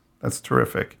wanted. That's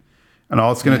terrific. And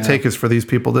all it's going to take is for these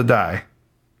people to die.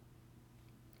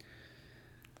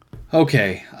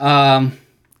 Okay.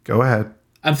 Go ahead.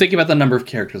 I'm thinking about the number of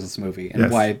characters in this movie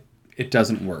and why it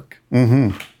doesn't work.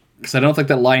 Mm-hmm. Because I don't think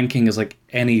that Lion King is like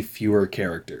any fewer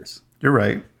characters. You're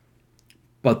right.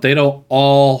 But they don't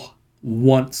all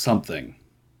want something.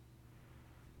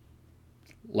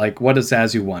 Like, what does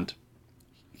Zazu want?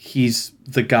 He's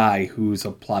the guy who's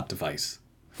a plot device.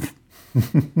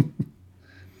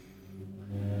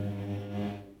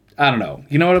 I don't know.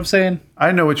 You know what I'm saying?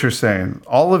 I know what you're saying.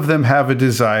 All of them have a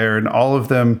desire, and all of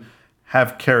them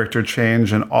have character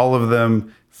change, and all of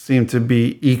them seem to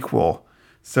be equal.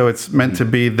 So it's meant to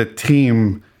be the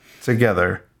team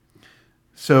together.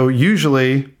 So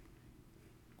usually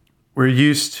we're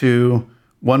used to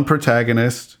one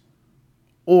protagonist,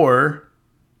 or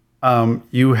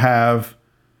you have,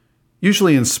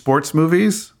 usually in sports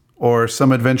movies or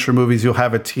some adventure movies, you'll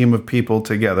have a team of people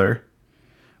together.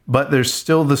 But there's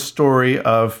still the story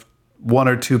of one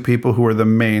or two people who are the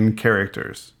main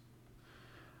characters.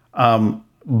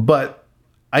 But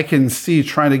I can see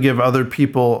trying to give other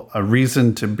people a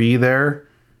reason to be there.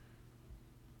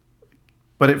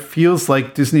 But it feels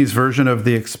like Disney's version of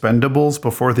The Expendables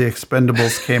before The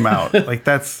Expendables came out. Like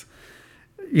that's,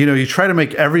 you try to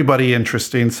make everybody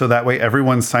interesting so that way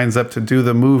everyone signs up to do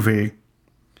the movie.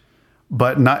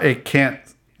 But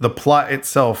the plot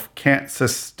itself can't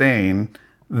sustain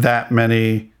that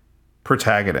many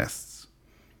protagonists.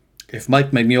 If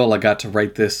Mike Mignola got to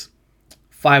write this,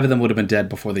 5 of them would have been dead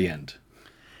before the end.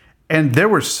 And there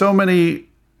were so many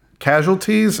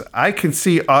casualties. I could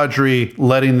see Audrey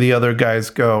letting the other guys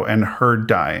go and her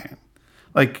dying.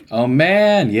 Like, oh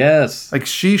man, yes. Like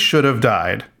she should have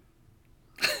died.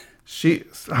 Sorry.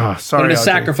 But in a Audrey.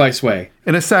 sacrifice way.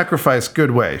 In a sacrifice,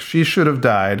 good way. She should have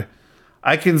died.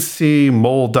 I can see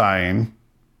Mole dying.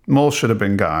 Mole should have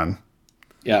been gone.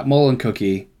 Yeah, Mole and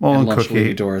Cookie. Mole and Lunch Cookie.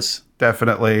 Lady Doris.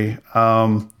 Definitely.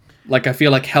 Like, I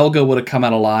feel like Helga would have come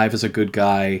out alive as a good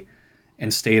guy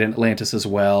and stayed in Atlantis as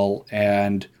well.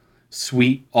 And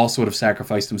Sweet also would have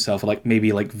sacrificed himself. Like,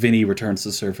 maybe like Vinny returns to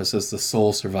the surface as the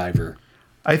sole survivor.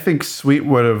 I think Sweet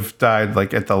would have died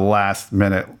like at the last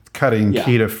minute, cutting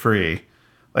Kida free.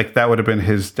 Like that would have been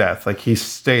his death. Like he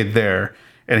stayed there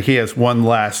and he has one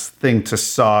last thing to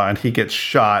saw and he gets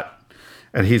shot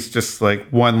and he's just like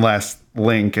one last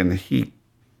link and he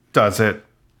does it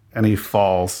and he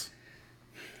falls.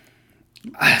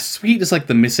 Sweet is like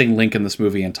the missing link in this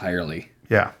movie entirely.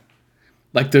 Yeah.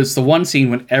 Like there's the one scene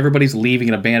when everybody's leaving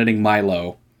and abandoning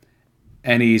Milo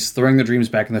and he's throwing the dreams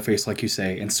back in their face, like you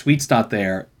say, and Sweet's not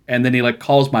there. And then he like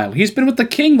calls Milo. He's been with the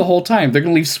king the whole time. They're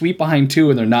going to leave Sweet behind too,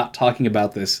 and they're not talking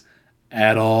about this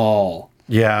at all.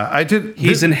 Yeah, I did.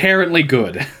 He's inherently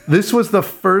good. This was the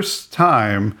first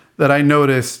time that I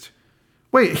noticed,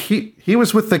 wait, he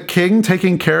was with the king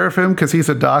taking care of him because he's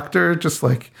a doctor, just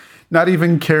like not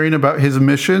even caring about his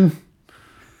mission.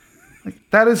 Like,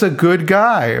 that is a good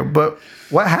guy, but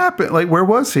what happened? Like, where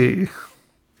was he?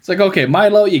 It's like, okay,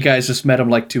 Milo, you guys just met him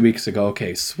like 2 weeks ago.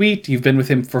 Okay, Sweet, you've been with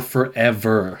him for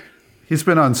forever. He's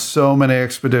been on so many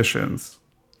expeditions.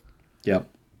 Yep.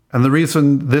 And the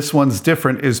reason this one's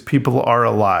different is people are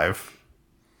alive.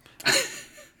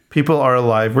 People are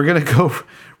alive.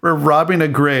 We're robbing a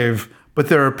grave, but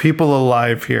there are people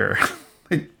alive here.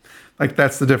 like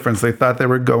that's the difference. They thought they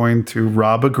were going to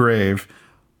rob a grave,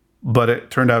 but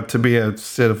it turned out to be a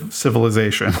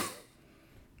civilization.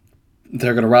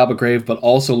 They're going to rob a grave, but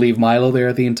also leave Milo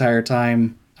there the entire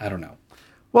time. I don't know.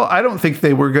 Well, I don't think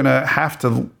they were going to have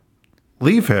to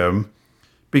leave him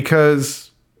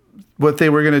because what they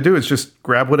were going to do is just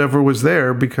grab whatever was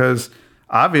there because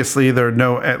obviously there are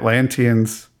no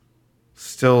Atlanteans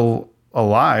still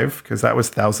alive because that was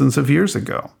thousands of years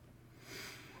ago.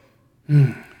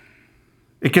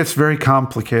 It gets very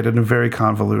complicated and very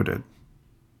convoluted.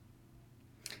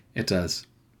 It does.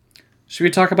 Should we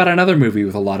talk about another movie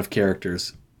with a lot of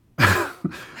characters?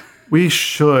 We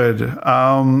should.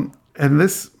 And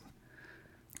this,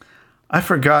 I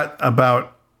forgot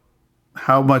about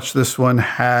how much this one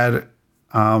had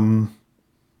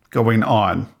going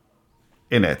on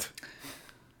in it.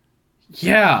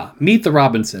 Yeah, Meet the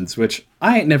Robinsons, which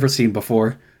I ain't never seen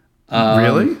before.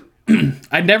 Really?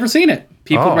 I'd never seen it.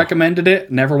 People recommended it,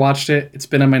 never watched it. It's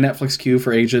been on my Netflix queue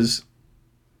for ages.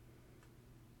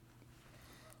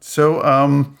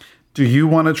 So, do you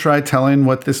want to try telling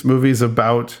what this movie's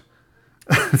about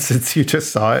since you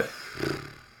just saw it?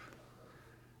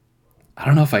 I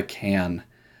don't know if I can.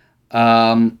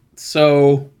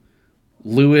 So,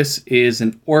 Lewis is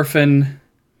an orphan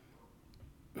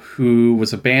who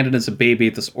was abandoned as a baby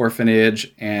at this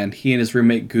orphanage, and he and his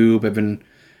roommate Goob have been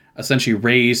essentially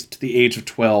raised to the age of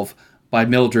 12 by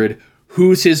Mildred,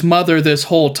 who's his mother this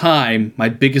whole time. My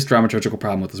biggest dramaturgical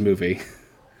problem with this movie.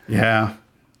 Yeah.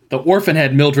 The orphan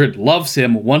head Mildred loves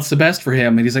him, wants the best for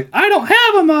him, and he's like, I don't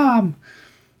have a mom!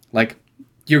 Like,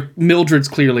 Mildred's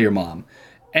clearly your mom.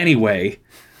 Anyway,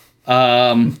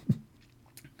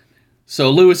 So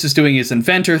Lewis is doing his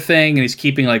inventor thing, and he's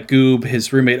keeping like Goob,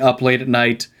 his roommate, up late at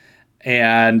night.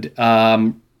 And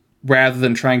rather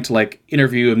than trying to like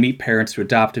interview and meet parents to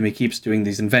adopt him, he keeps doing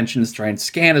these inventions to try and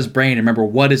scan his brain and remember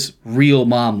what his real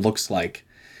mom looks like.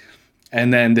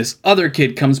 And then this other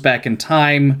kid comes back in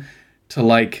time to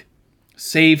like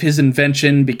save his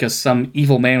invention because some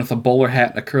evil man with a bowler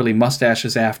hat and a curly mustache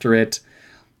is after it.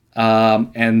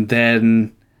 And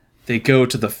then they go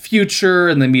to the future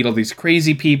and they meet all these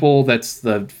crazy people. That's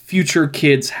the future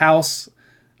kid's house.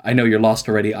 I know you're lost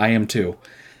already. I am too.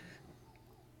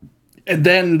 And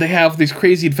then they have these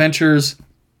crazy adventures.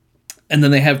 And then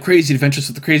they have crazy adventures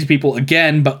with the crazy people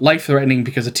again, but life-threatening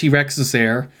because a T-Rex is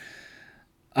there.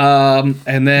 And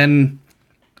then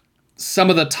some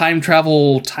of the time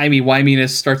travel timey-wiminess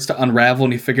starts to unravel,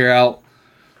 and you figure out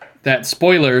that,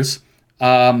 spoilers,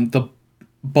 the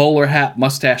bowler hat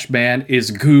mustache man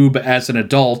is Goob as an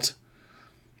adult,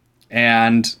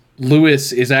 and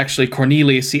Lewis is actually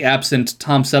Cornelius, the absent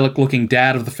Tom Selleck-looking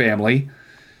dad of the family,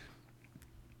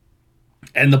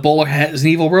 and the bowler hat is an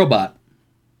evil robot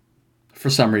for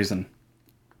some reason.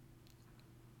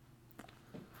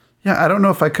 Yeah, I don't know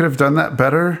if I could have done that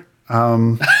better,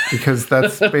 because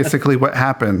that's basically what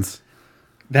happens.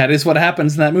 That is what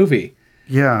happens in that movie.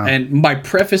 Yeah. And my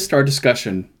preface to our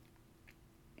discussion,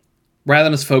 rather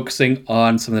than us focusing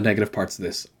on some of the negative parts of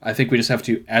this, I think we just have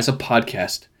to, as a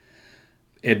podcast,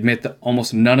 admit that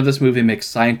almost none of this movie makes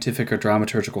scientific or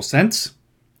dramaturgical sense.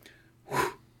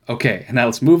 Whew. Okay, and now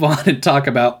let's move on and talk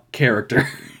about character.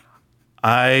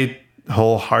 I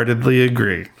wholeheartedly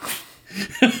agree.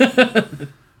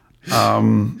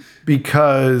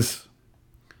 Because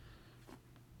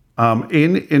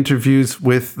in interviews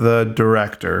with the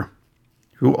director,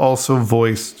 who also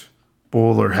voiced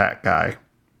Bowler Hat Guy,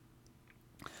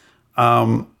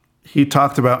 he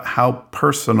talked about how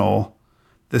personal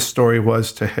this story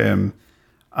was to him,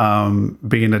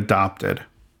 being adopted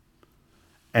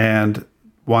and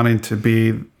wanting to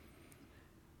be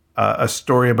a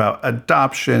story about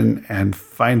adoption and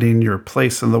finding your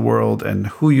place in the world and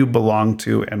who you belong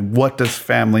to and what does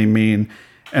family mean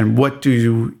and what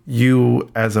do you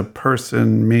as a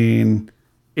person mean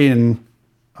in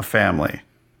a family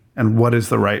and what is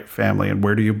the right family and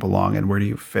where do you belong and where do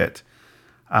you fit.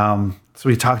 So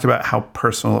he talked about how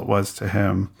personal it was to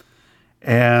him.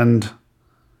 And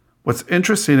what's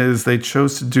interesting is they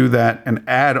chose to do that and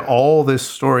add all this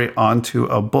story onto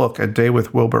a book, A Day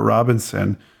with Wilbur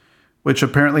Robinson, which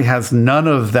apparently has none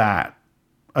of that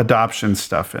adoption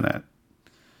stuff in it.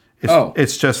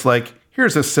 It's just like,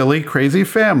 here's a silly, crazy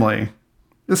family.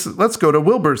 Let's go to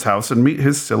Wilbur's house and meet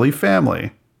his silly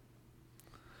family.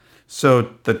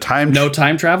 So no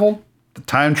time travel? The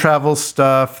time travel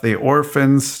stuff, the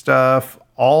orphans stuff,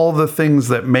 all the things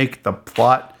that make the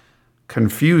plot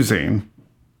confusing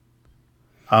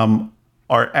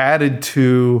are added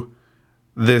to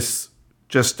this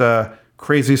just a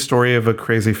crazy story of a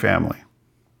crazy family.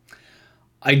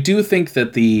 I do think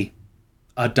that the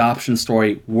adoption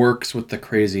story works with the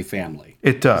crazy family.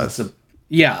 It does.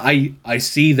 I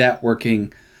see that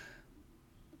working.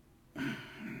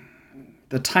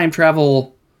 The time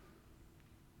travel,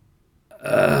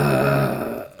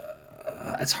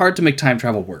 it's hard to make time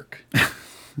travel work.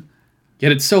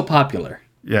 Yet it's so popular.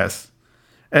 Yes.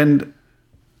 And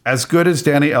as good as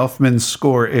Danny Elfman's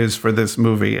score is for this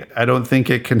movie, I don't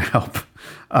think it can help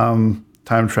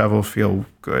time travel feel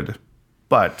good.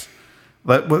 But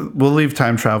we'll leave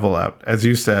time travel out. As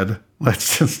you said,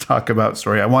 let's just talk about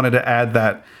story. I wanted to add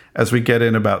that as we get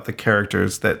in about the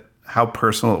characters, that how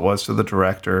personal it was to the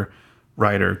director,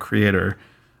 writer, creator,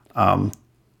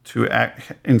 to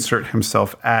insert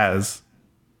himself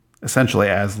essentially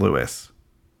as Lewis.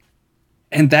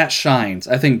 And that shines.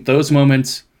 I think those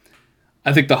moments,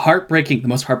 the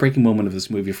most heartbreaking moment of this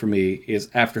movie for me is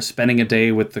after spending a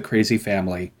day with the crazy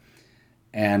family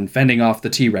and fending off the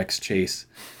T-Rex chase.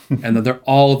 And then they're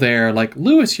all there like,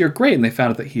 Lewis, you're great. And they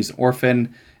found out that he's an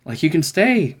orphan. Like, you can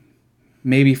stay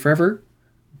maybe forever.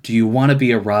 Do you want to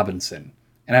be a Robinson?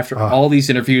 And after all these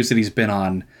interviews that he's been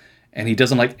on, and he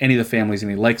doesn't like any of the families and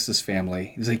he likes this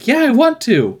family, he's like, yeah, I want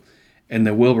to. And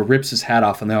then Wilbur rips his hat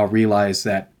off and they all realize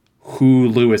that who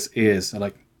Lewis is. They're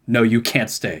like, no, you can't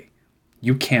stay.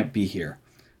 You can't be here.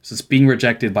 So it's being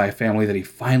rejected by a family that he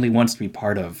finally wants to be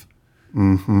part of.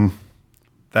 Mm-hmm.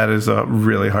 That is a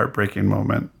really heartbreaking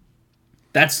moment.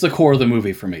 That's the core of the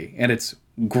movie for me. And it's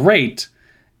great.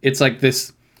 It's like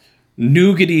this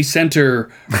nougaty center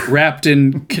wrapped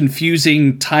in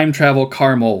confusing time travel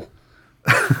caramel.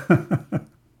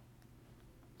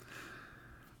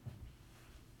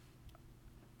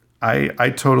 I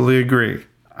totally agree.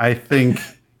 I think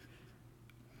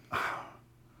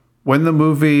when the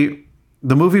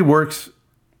movie works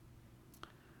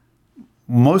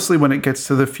mostly when it gets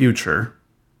to the future.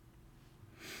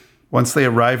 Once they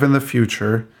arrive in the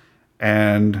future,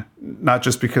 and not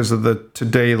just because of the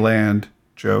Today Land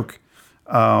joke,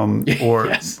 or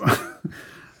Yes.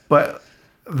 but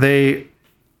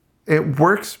it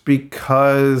works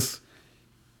because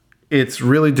it's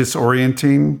really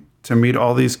disorienting to meet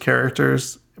all these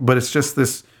characters, but it's just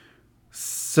this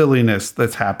silliness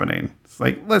that's happening. It's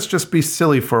like, let's just be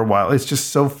silly for a while. It's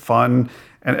just so fun,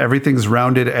 and everything's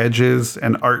rounded edges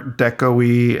and Art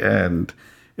Deco-y, and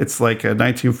it's like a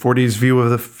 1940s view of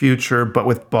the future, but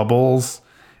with bubbles,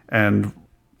 and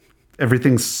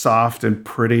everything's soft and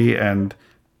pretty and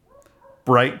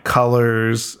bright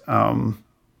colors.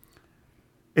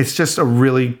 It's just a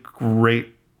really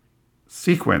great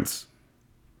sequence.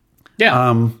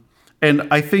 Yeah. And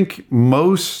I think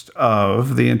most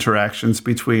of the interactions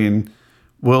between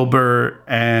Wilbur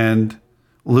and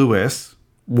Lewis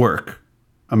work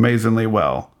amazingly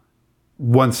well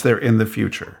once they're in the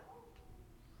future.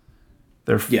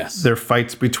 Yes. Their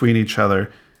fights between each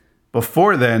other.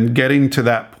 Before then, getting to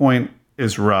that point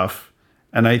is rough.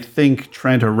 And I think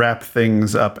trying to wrap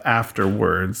things up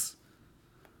afterwards,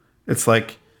 it's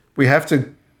like we have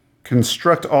to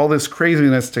construct all this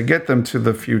craziness to get them to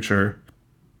the future.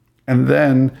 And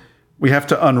then we have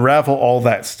to unravel all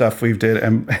that stuff we've did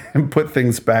and put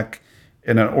things back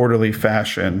in an orderly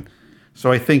fashion.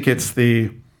 So I think it's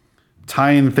the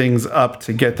tying things up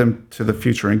to get them to the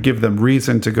future and give them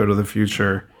reason to go to the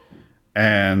future,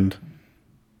 and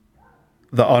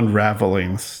the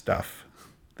unraveling stuff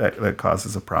that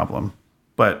causes a problem.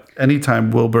 But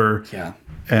anytime Wilbur Yeah.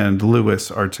 and Lewis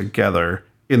are together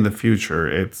in the future,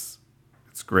 it's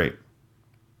great.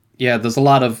 Yeah, there's a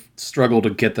lot of struggle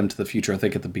to get them to the future, I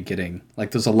think, at the beginning.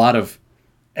 Like, there's a lot of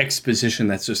exposition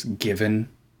that's just given.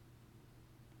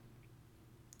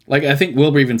 Like, I think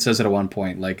Wilbur even says it at one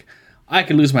point, like, I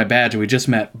could lose my badge and we just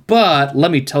met, but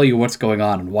let me tell you what's going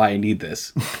on and why I need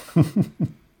this. Like,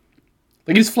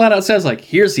 he just flat out says, like,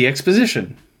 here's the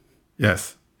exposition.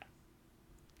 Yes.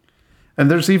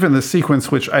 And there's even the sequence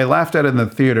which I laughed at in the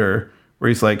theater where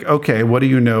he's like, okay, what do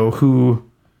you know? Who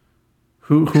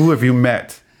have you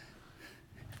met?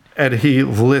 And he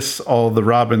lists all the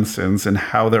Robinsons and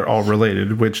how they're all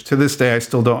related, which to this day I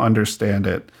still don't understand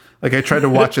it. Like, I tried to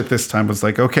watch it this time, was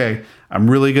like, okay, I'm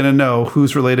really going to know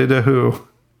who's related to who.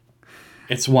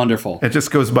 It's wonderful. It just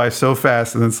goes by so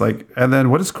fast, and it's like, and then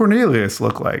what does Cornelius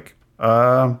look like?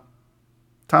 Tom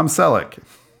Selleck.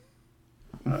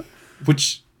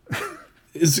 Which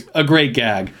is a great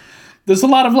gag. There's a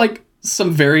lot of, like,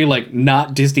 some very, like,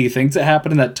 not Disney things that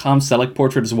happen, and that Tom Selleck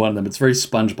portrait is one of them. It's very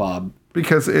SpongeBob.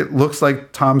 Because it looks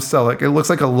like Tom Selleck. It looks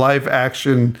like a live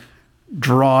action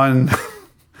drawn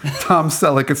Tom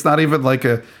Selleck. It's not even like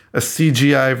a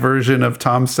CGI version of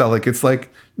Tom Selleck. It's like,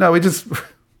 no,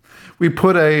 we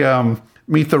put a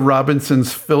Meet the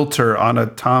Robinsons filter on a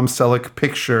Tom Selleck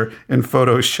picture in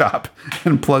Photoshop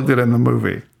and plugged it in the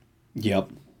movie. Yep.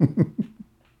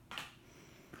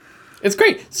 It's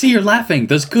great. See, you're laughing.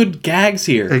 There's good gags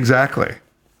here. Exactly.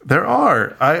 There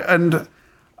are.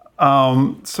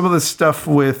 Some of the stuff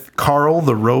with Carl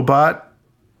the robot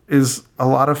is a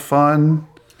lot of fun,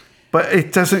 but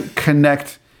it doesn't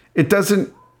connect. It's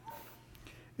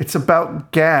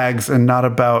about gags and not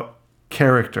about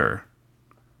character.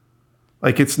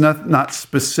 Like, it's not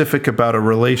specific about a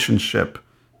relationship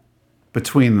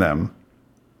between them.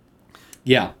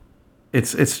 Yeah.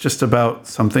 It's just about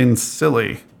something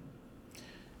silly.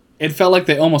 It felt like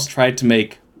they almost tried to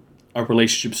make a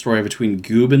relationship story between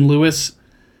Goob and Lewis.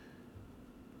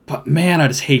 But man, I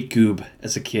just hate Goob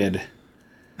as a kid.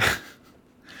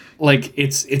 Like,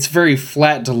 it's very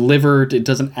flat delivered. It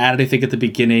doesn't add anything at the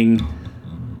beginning.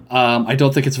 I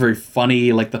don't think it's very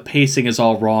funny. Like, the pacing is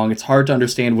all wrong. It's hard to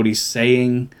understand what he's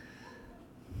saying.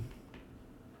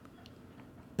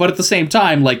 But at the same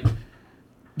time, like,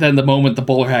 then the moment the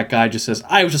bowler hat guy just says,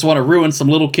 I just want to ruin some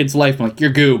little kid's life, I'm like,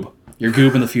 you're Goob. You're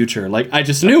Goob in the future. Like, I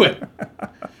just knew it.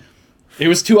 It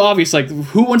was too obvious. Like,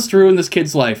 who wants to ruin this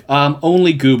kid's life?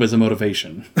 Only Goob as a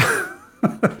motivation.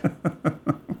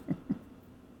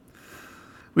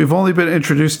 We've only been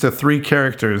introduced to 3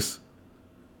 characters,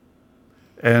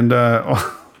 and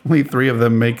only 3 of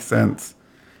them make sense.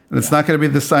 And it's not going to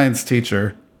be the science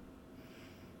teacher.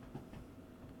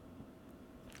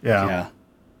 Yeah.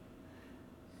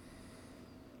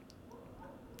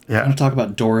 I want to talk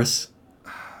about Doris,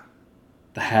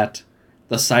 the hat,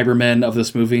 the Cybermen of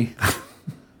this movie.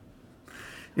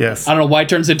 Yes. I don't know why it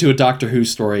turns into a Doctor Who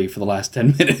story for the last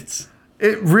 10 minutes.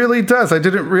 It really does. I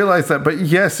didn't realize that, but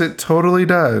yes, it totally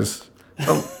does.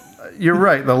 You're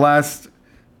right. The last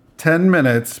 10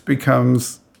 minutes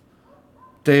becomes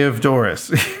Day of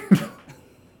Doris.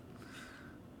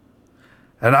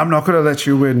 And I'm not going to let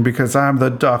you win because I'm the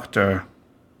doctor.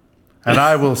 And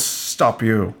I will stop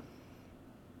you.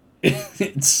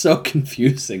 It's so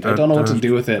confusing. I don't know what to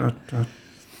do with it.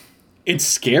 It's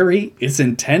scary. It's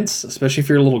intense, especially if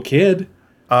you're a little kid.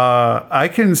 I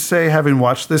can say, having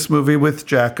watched this movie with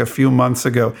Jack a few months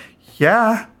ago,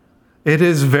 yeah, it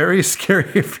is very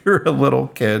scary if you're a little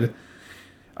kid.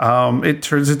 It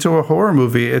turns into a horror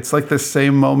movie. It's like the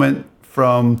same moment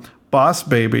from Boss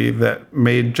Baby that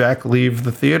made Jack leave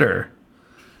the theater.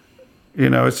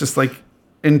 You know, it's just like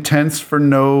intense for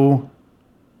no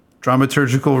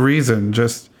dramaturgical reason.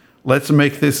 Just let's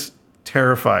make this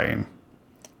terrifying.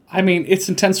 I mean, it's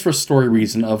intense for a story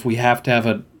reason of we have to have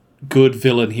a good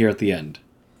villain here at the end.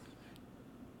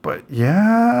 But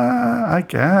yeah, I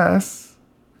guess.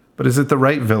 But is it the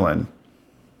right villain?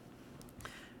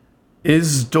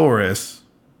 Is Doris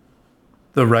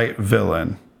the right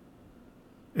villain?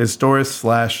 Is Doris /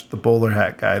 the bowler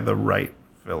hat guy the right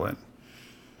villain?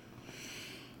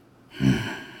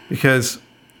 Because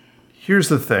here's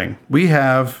the thing. We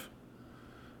have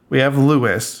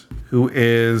Lewis, who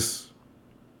is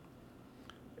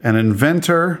an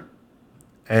inventor,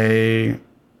 he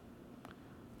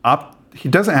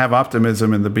doesn't have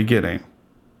optimism in the beginning.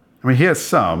 I mean, he has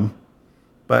some,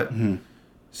 but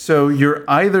so you're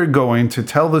either going to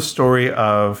tell the story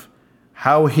of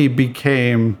how he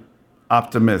became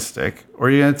optimistic, or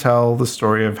you're going to tell the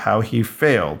story of how he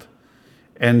failed.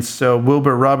 And so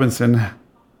Wilbur Robinson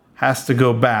has to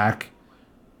go back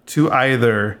to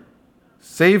either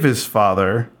save his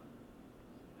father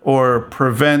or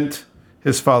prevent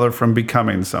his father from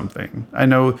becoming something. I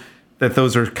know that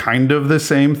those are kind of the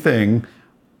same thing,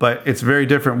 but it's very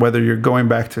different whether you're going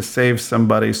back to save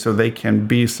somebody so they can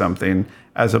be something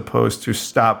as opposed to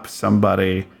stop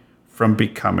somebody from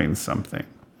becoming something.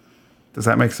 Does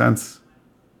that make sense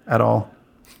at all?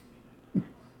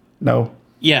 No?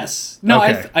 Yes. No,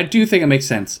 Okay. I do think it makes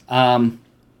sense.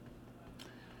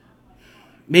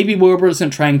 Maybe Wilbur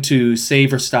isn't trying to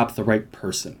save or stop the right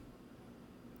person.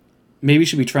 Maybe he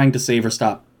should be trying to save or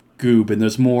stop Goob, and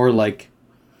there's more like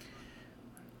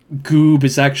Goob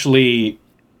is actually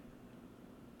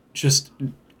just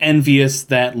envious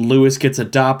that Lewis gets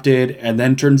adopted and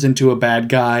then turns into a bad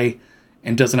guy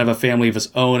and doesn't have a family of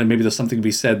his own, and maybe there's something to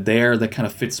be said there that kind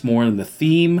of fits more in the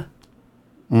theme.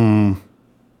 And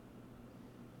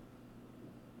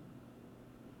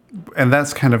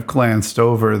that's kind of glanced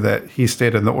over, that he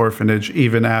stayed in the orphanage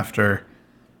even after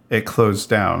it closed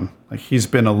down. Like, he's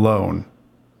been alone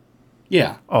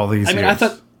Yeah. all these years. I mean, I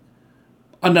thought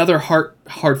another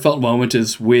heartfelt moment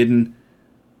is when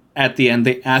at the end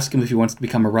they ask him if he wants to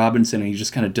become a Robinson, and he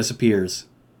just kind of disappears.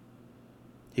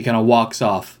 He kind of walks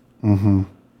off. Mm-hmm.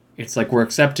 It's like, we're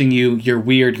accepting you. You're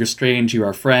weird. You're strange. You're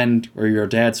our friend, or you're our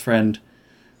dad's friend.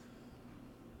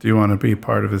 Do you want to be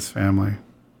part of his family?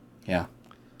 Yeah.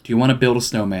 Do you want to build a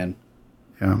snowman?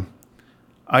 Yeah.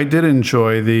 I did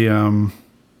enjoy the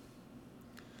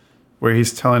where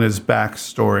he's telling his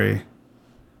backstory,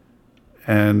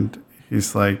 and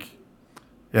he's like,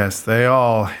 yes, they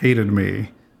all hated me.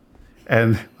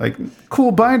 And like,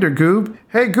 cool binder, Goob.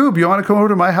 Hey, Goob, you want to come over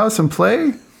to my house and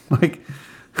play? Like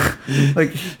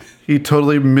he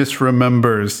totally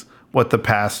misremembers what the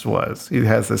past was. He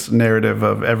has this narrative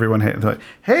of everyone hating. Like,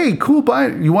 hey, cool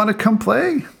binder, you want to come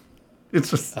play? It's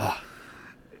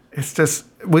just,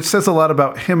 which says a lot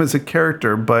about him as a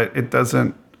character, but it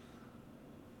doesn't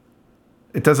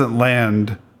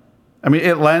land. I mean,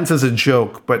 it lands as a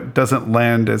joke, but doesn't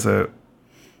land as a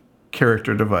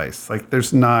character device. Like,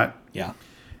 there's not. Yeah.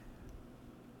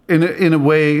 In a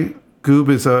way, Goob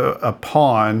is a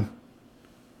pawn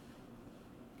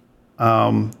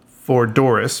for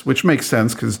Doris, which makes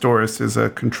sense because Doris is a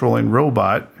controlling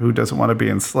robot who doesn't want to be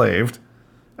enslaved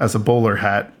as a bowler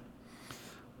hat.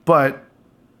 But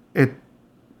it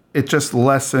just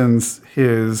lessens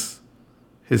his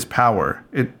power.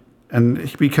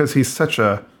 Because he's such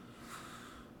a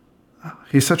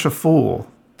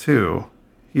fool too.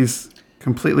 He's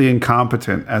completely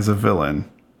incompetent as a villain.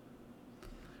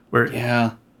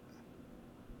 Yeah.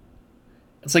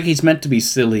 It's like he's meant to be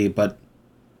silly, but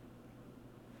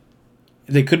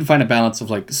they couldn't find a balance of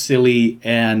like silly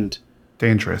and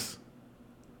dangerous.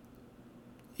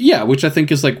 Yeah, which I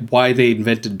think is like why they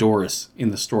invented Doris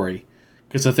in the story.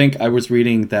 Because I think I was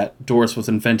reading that Doris was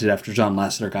invented after John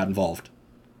Lasseter got involved.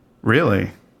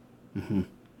 Really? Mm-hmm.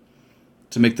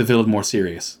 To make the villain more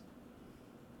serious.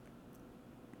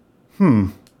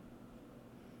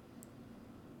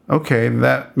 Okay,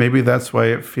 maybe that's why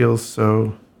it feels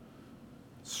so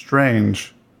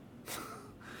strange.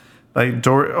 Like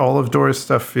all of Dora's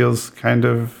stuff feels kind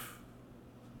of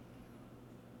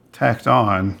tacked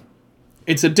on.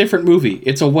 It's a different movie.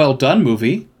 It's a well done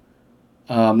movie.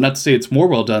 Not to say it's more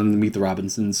well done than Meet the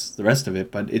Robinsons, the rest of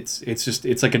it, but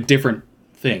it's like a different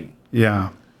thing. Yeah.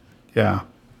 Yeah.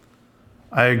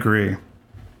 I agree.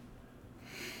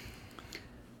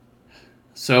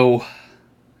 So,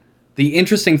 the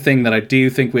interesting thing that I do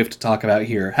think we have to talk about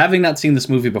here, having not seen this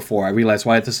movie before, I realize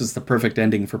why this is the perfect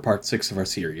ending for part 6 of our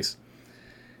series,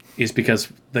 is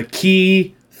because the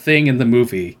key thing in the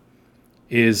movie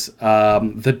is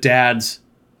the dad's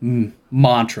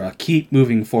mantra, keep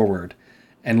moving forward.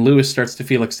 And Lewis starts to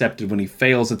feel accepted when he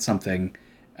fails at something,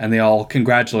 and they all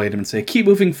congratulate him and say, keep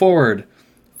moving forward.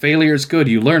 Failure is good.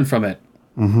 You learn from it.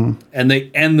 Mm-hmm. And they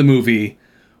end the movie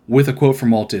with a quote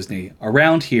from Walt Disney.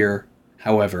 Around here,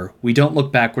 however, we don't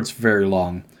look backwards for very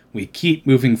long. We keep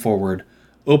moving forward,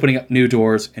 opening up new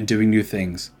doors and doing new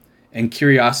things. And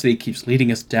curiosity keeps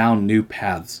leading us down new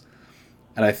paths.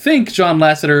 And I think John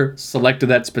Lasseter selected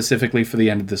that specifically for the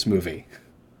end of this movie.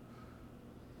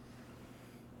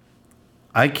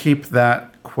 I keep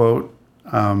that quote.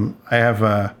 I have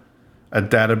a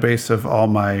database of all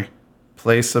my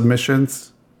play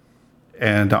submissions.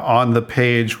 And on the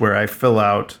page where I fill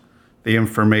out the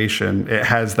information, it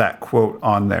has that quote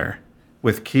on there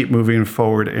with keep moving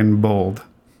forward in bold.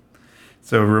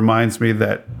 So it reminds me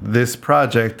that this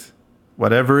project,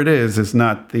 whatever it is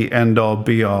not the end all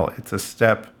be all. It's a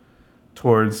step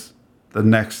towards the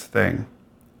next thing.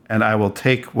 And I will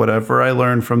take whatever I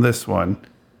learn from this one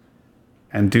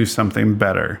and do something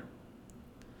better.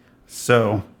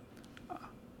 So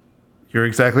you're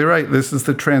exactly right. This is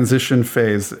the transition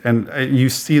phase, and you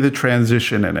see the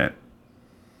transition in it.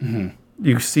 Mm-hmm.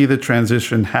 You see the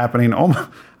transition happening almost,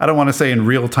 I don't want to say in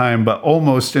real time, but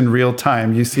almost in real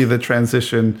time. You see the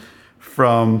transition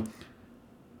from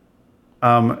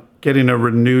getting a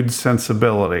renewed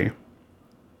sensibility.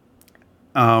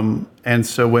 And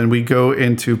so when we go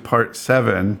into part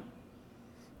 7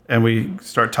 and we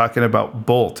start talking about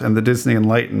Bolt and the Disney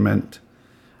Enlightenment,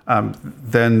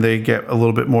 then they get a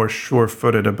little bit more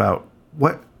sure-footed about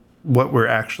what we're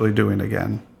actually doing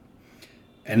again.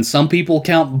 And some people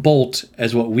count Bolt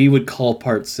as what we would call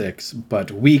part 6,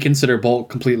 but we consider Bolt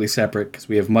completely separate because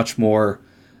we have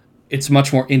it's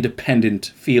much more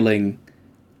independent feeling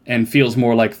and feels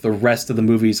more like the rest of the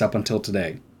movies up until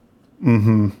today.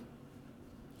 Mm-hmm.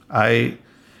 And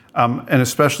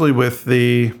especially with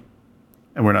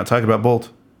and we're not talking about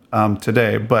Bolt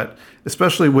today, but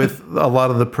especially with a lot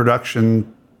of the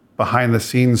production behind the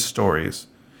scenes stories,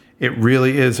 it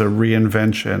really is a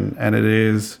reinvention, and it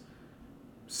is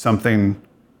something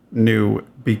new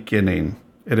beginning.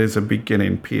 It is a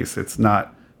beginning piece. It's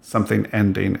not something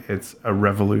ending. It's a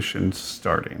revolution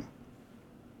starting.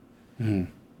 Mm.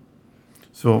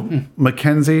 So,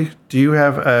 Mackenzie, do you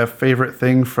have a favorite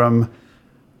thing from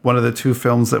one of the 2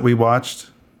 films that we watched?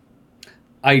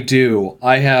 I do.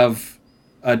 I have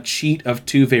a cheat of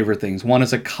 2 favorite things. One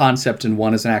is a concept and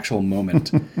one is an actual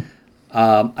moment.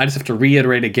 I just have to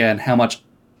reiterate again how much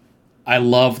I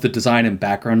love the design and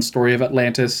background story of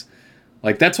Atlantis.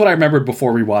 Like, that's what I remembered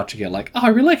before rewatching it. Like, I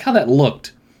really like how that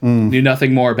looked. Knew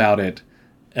nothing more about it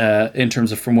in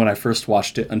terms of from when I first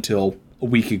watched it until a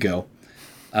week ago.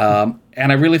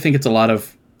 And I really think it's a lot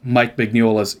of Mike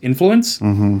Mignola's influence.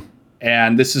 Mm-hmm.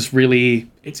 And this is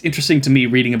it's interesting to me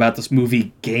reading about this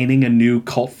movie gaining a new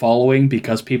cult following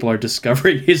because people are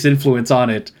discovering his influence on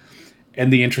it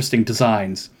and the interesting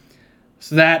designs.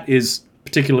 So that is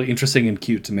particularly interesting and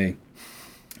cute to me.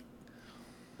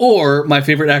 Or my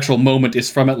favorite actual moment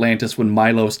is from Atlantis when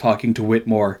Milo's talking to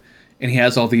Whitmore and he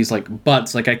has all these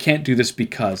buts, I can't do this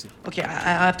because. Okay,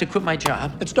 I have to quit my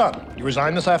job. It's done. You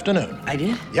resigned this afternoon. I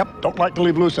did? Yep, don't like to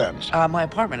leave loose ends. My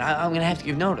apartment, I'm gonna have to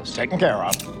give notice. Taken care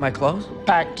of. My clothes?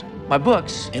 Packed. My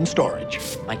books? In storage.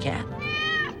 My cat?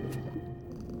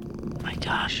 My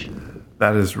gosh.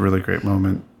 That is a really great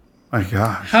moment. My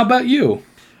gosh. How about you?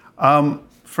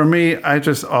 For me, I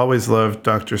just always loved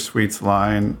Dr. Sweet's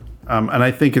line. And I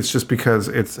think it's just because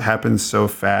it's happened so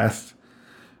fast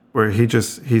where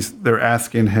they're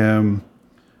asking him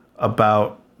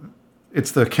about,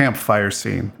 it's the campfire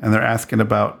scene, and they're asking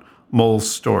about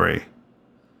Mole's story.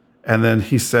 And then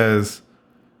he says,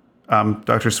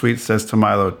 Dr. Sweet says to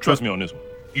Milo, Trust me on this one.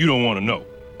 You don't want to know.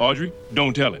 Audrey,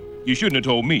 don't tell him. You shouldn't have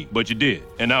told me, but you did.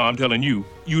 And now I'm telling you,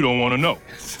 you don't want to know.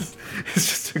 It's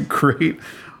just a great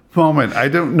moment. I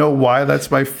don't know why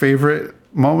that's my favorite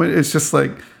moment. It's just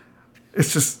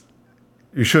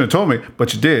you shouldn't have told me,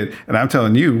 but you did. And I'm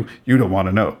telling you, you don't want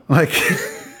to know.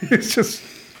 It's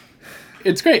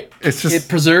great. It's just, it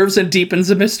preserves and deepens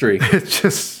the mystery. It's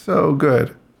just so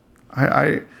good.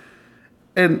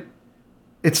 And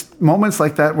it's moments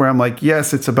like that where I'm like,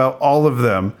 yes, it's about all of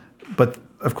them. But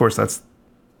of course, that's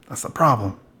the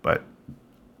problem. But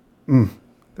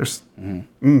there's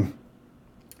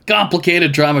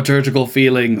Complicated dramaturgical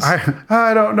feelings.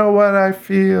 I don't know what I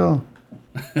feel.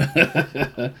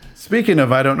 Speaking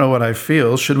of I don't know what I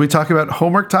feel, should we talk about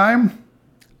homework time?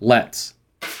 Let's.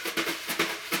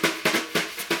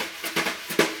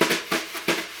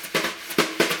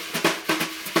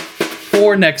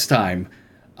 For next time,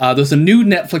 there's a new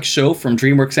Netflix show from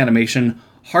DreamWorks Animation,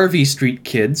 Harvey Street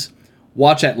Kids.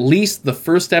 Watch at least the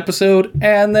first episode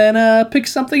and then pick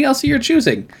something else of your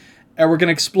choosing. And we're going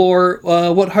to explore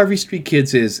what Harvey Street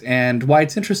Kids is and why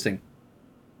it's interesting.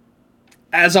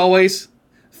 As always,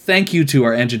 thank you to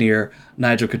our engineer,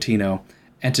 Nigel Coutinho,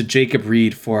 and to Jacob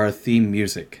Reed for our theme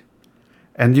music.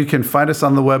 And you can find us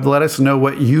on the web. Let us know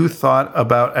what you thought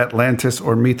about Atlantis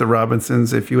or Meet the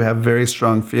Robinsons. If you have very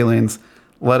strong feelings,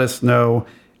 let us know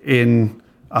in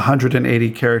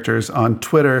 180 characters on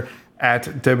Twitter at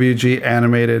WG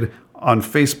Animated. On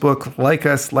Facebook, like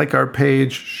us, like our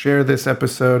page, share this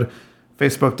episode,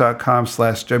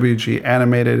 facebook.com/WG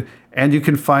Animated. And you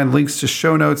can find links to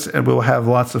show notes, and we'll have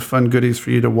lots of fun goodies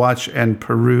for you to watch and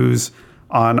peruse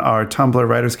on our Tumblr,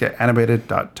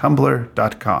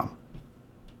 writersgetanimated.tumblr.com.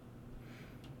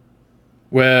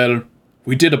 Well,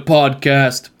 we did a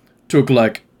podcast. Took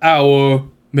like hour,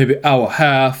 maybe hour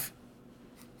half.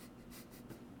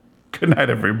 Good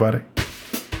night, everybody.